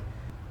category,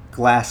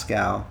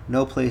 Glasgow,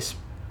 No Place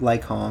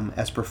Like Home,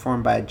 as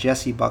performed by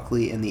Jessie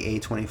Buckley in the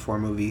A24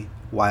 movie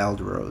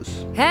Wild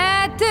Rose.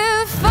 Had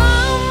to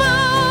find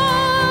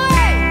my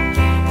way,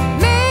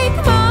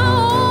 make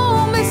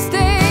my own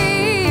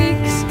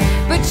mistakes,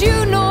 but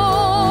you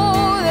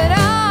know that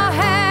I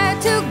had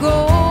to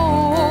go.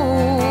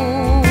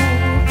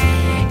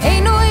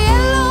 Ain't no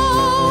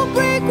yellow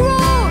brick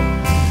road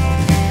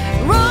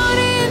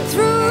running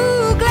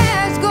through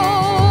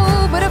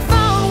Glasgow, but I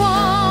found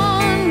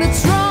one that's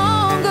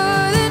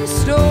stronger than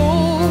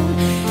stone.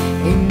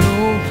 Ain't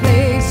no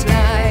place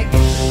like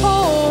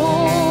home.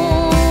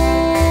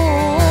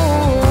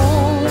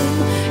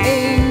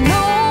 Ain't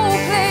no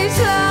place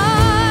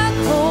like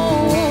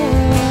home.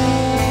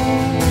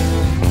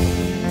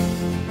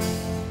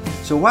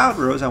 So Wild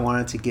Rose, I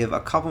wanted to give a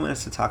couple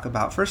minutes to talk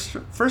about. First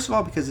of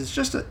all, because it's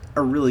just a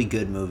really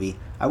good movie.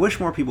 I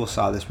wish more people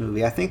saw this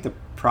movie. I think the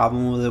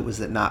problem with it was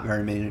that not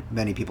very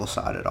many people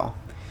saw it at all.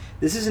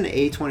 This is an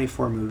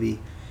A24 movie.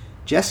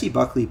 Jessie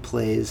Buckley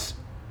plays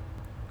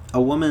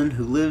a woman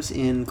who lives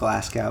in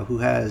Glasgow who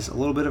has a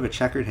little bit of a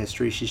checkered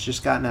history. She's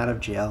just gotten out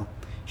of jail.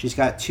 She's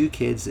got 2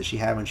 kids that she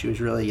had when she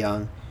was really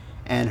young,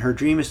 and her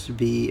dream is to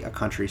be a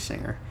country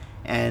singer.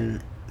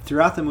 And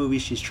throughout the movie,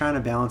 she's trying to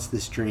balance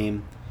this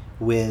dream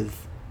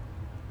with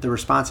the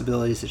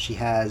responsibilities that she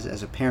has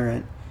as a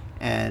parent,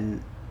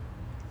 and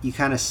you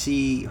kind of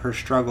see her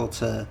struggle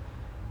to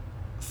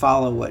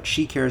follow what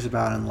she cares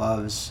about and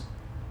loves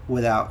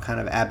without kind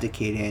of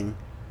abdicating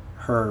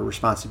her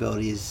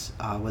responsibilities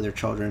with her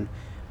children.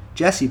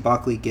 Jessie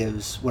Buckley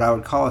gives what I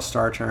would call a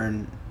star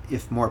turn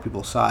if more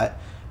people saw it,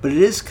 but it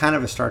is kind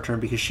of a star turn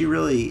because she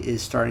really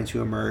is starting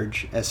to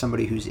emerge as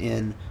somebody who's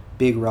in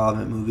big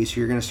relevant movies, so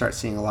you're going to start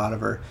seeing a lot of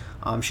her.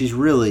 She's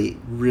really,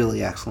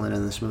 really excellent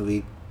in this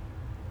movie.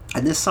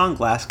 And this song,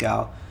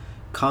 Glasgow,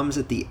 comes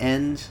at the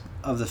end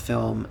of the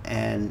film,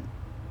 and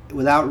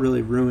without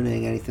really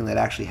ruining anything that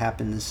actually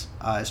happens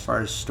as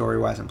far as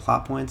story-wise and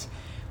plot points,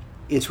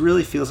 it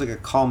really feels like a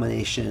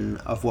culmination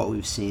of what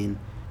we've seen.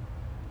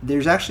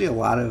 There's actually a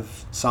lot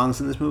of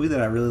songs in this movie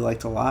that I really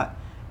liked a lot,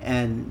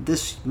 and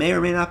this may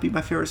or may not be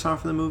my favorite song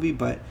from the movie,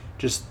 but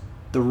just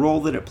the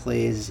role that it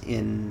plays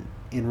in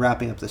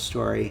wrapping up the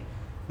story,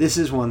 this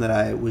is one that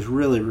I was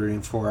really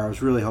rooting for. I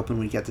was really hoping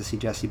we'd get to see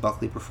Jessie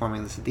Buckley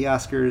performing this at the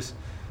Oscars.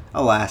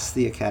 Alas,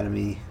 the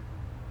Academy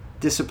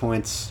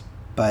disappoints,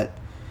 but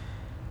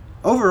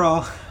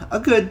overall, a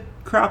good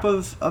crop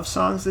of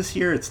songs this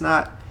year. It's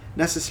not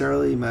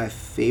necessarily my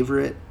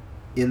favorite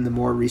in the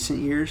more recent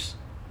years.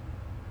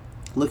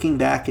 Looking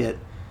back at,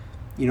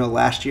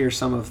 last year,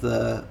 some of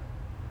the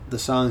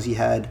songs, you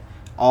had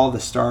All the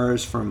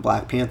Stars from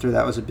Black Panther,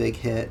 that was a big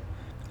hit.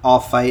 All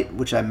Fight,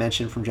 which I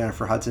mentioned, from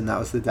Jennifer Hudson, that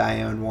was the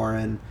Diane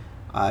Warren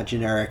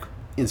generic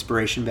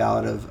inspiration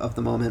ballad of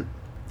the moment.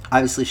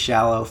 Obviously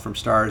Shallow from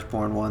Star is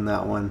Born won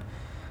that one.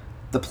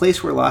 The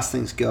Place Where Lost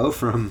Things Go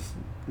from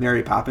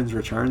Mary Poppins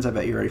Returns, I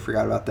bet you already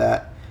forgot about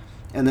that.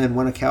 And then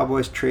When a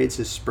Cowboy Trades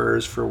His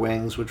Spurs for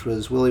Wings, which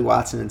was Willie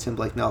Watson and Tim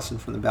Blake Nelson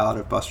from the Ballad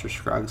of Buster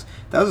Scruggs.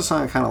 That was a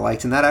song I kind of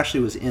liked, and that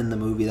actually was in the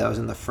movie. That was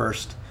in the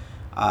first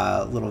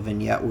little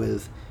vignette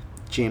with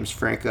James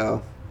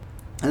Franco.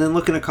 And then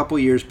looking a couple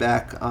years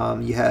back,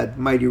 you had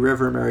Mighty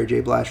River, Mary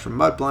J. Blige from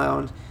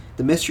Mudbound.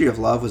 The Mystery of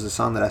Love was a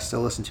song that I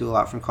still listen to a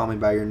lot from Call Me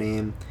By Your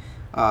Name.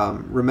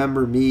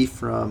 Remember Me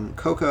from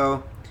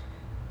Coco.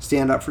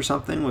 Stand Up for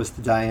Something was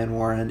the Diane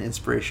Warren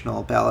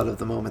inspirational ballad of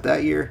the moment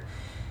that year.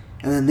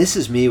 And then This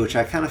Is Me, which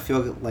I kind of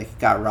feel like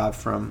got robbed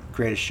from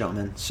Greatest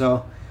Showman.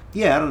 So,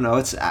 yeah, I don't know.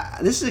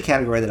 This is a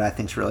category that I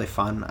think is really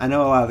fun. I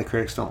know a lot of the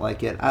critics don't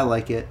like it. I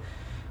like it.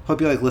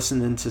 Hope you like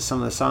listening to some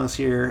of the songs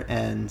here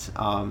and,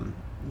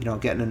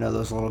 getting to know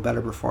those a little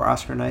better before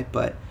Oscar night.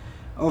 But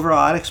overall,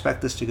 I'd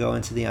expect this to go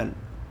into the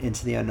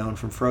unknown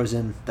from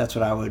Frozen. That's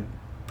what I would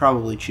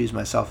probably choose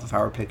myself if I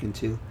were picking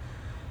two.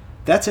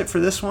 That's it for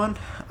this one.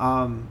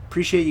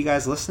 Appreciate you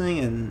guys listening,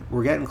 and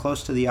we're getting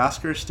close to the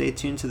Oscars. Stay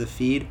tuned to the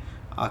feed.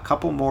 A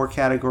couple more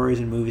categories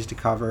and movies to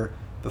cover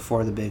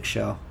before the big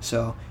show.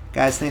 So,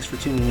 guys, thanks for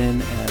tuning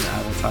in, and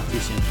I will talk to you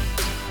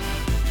soon.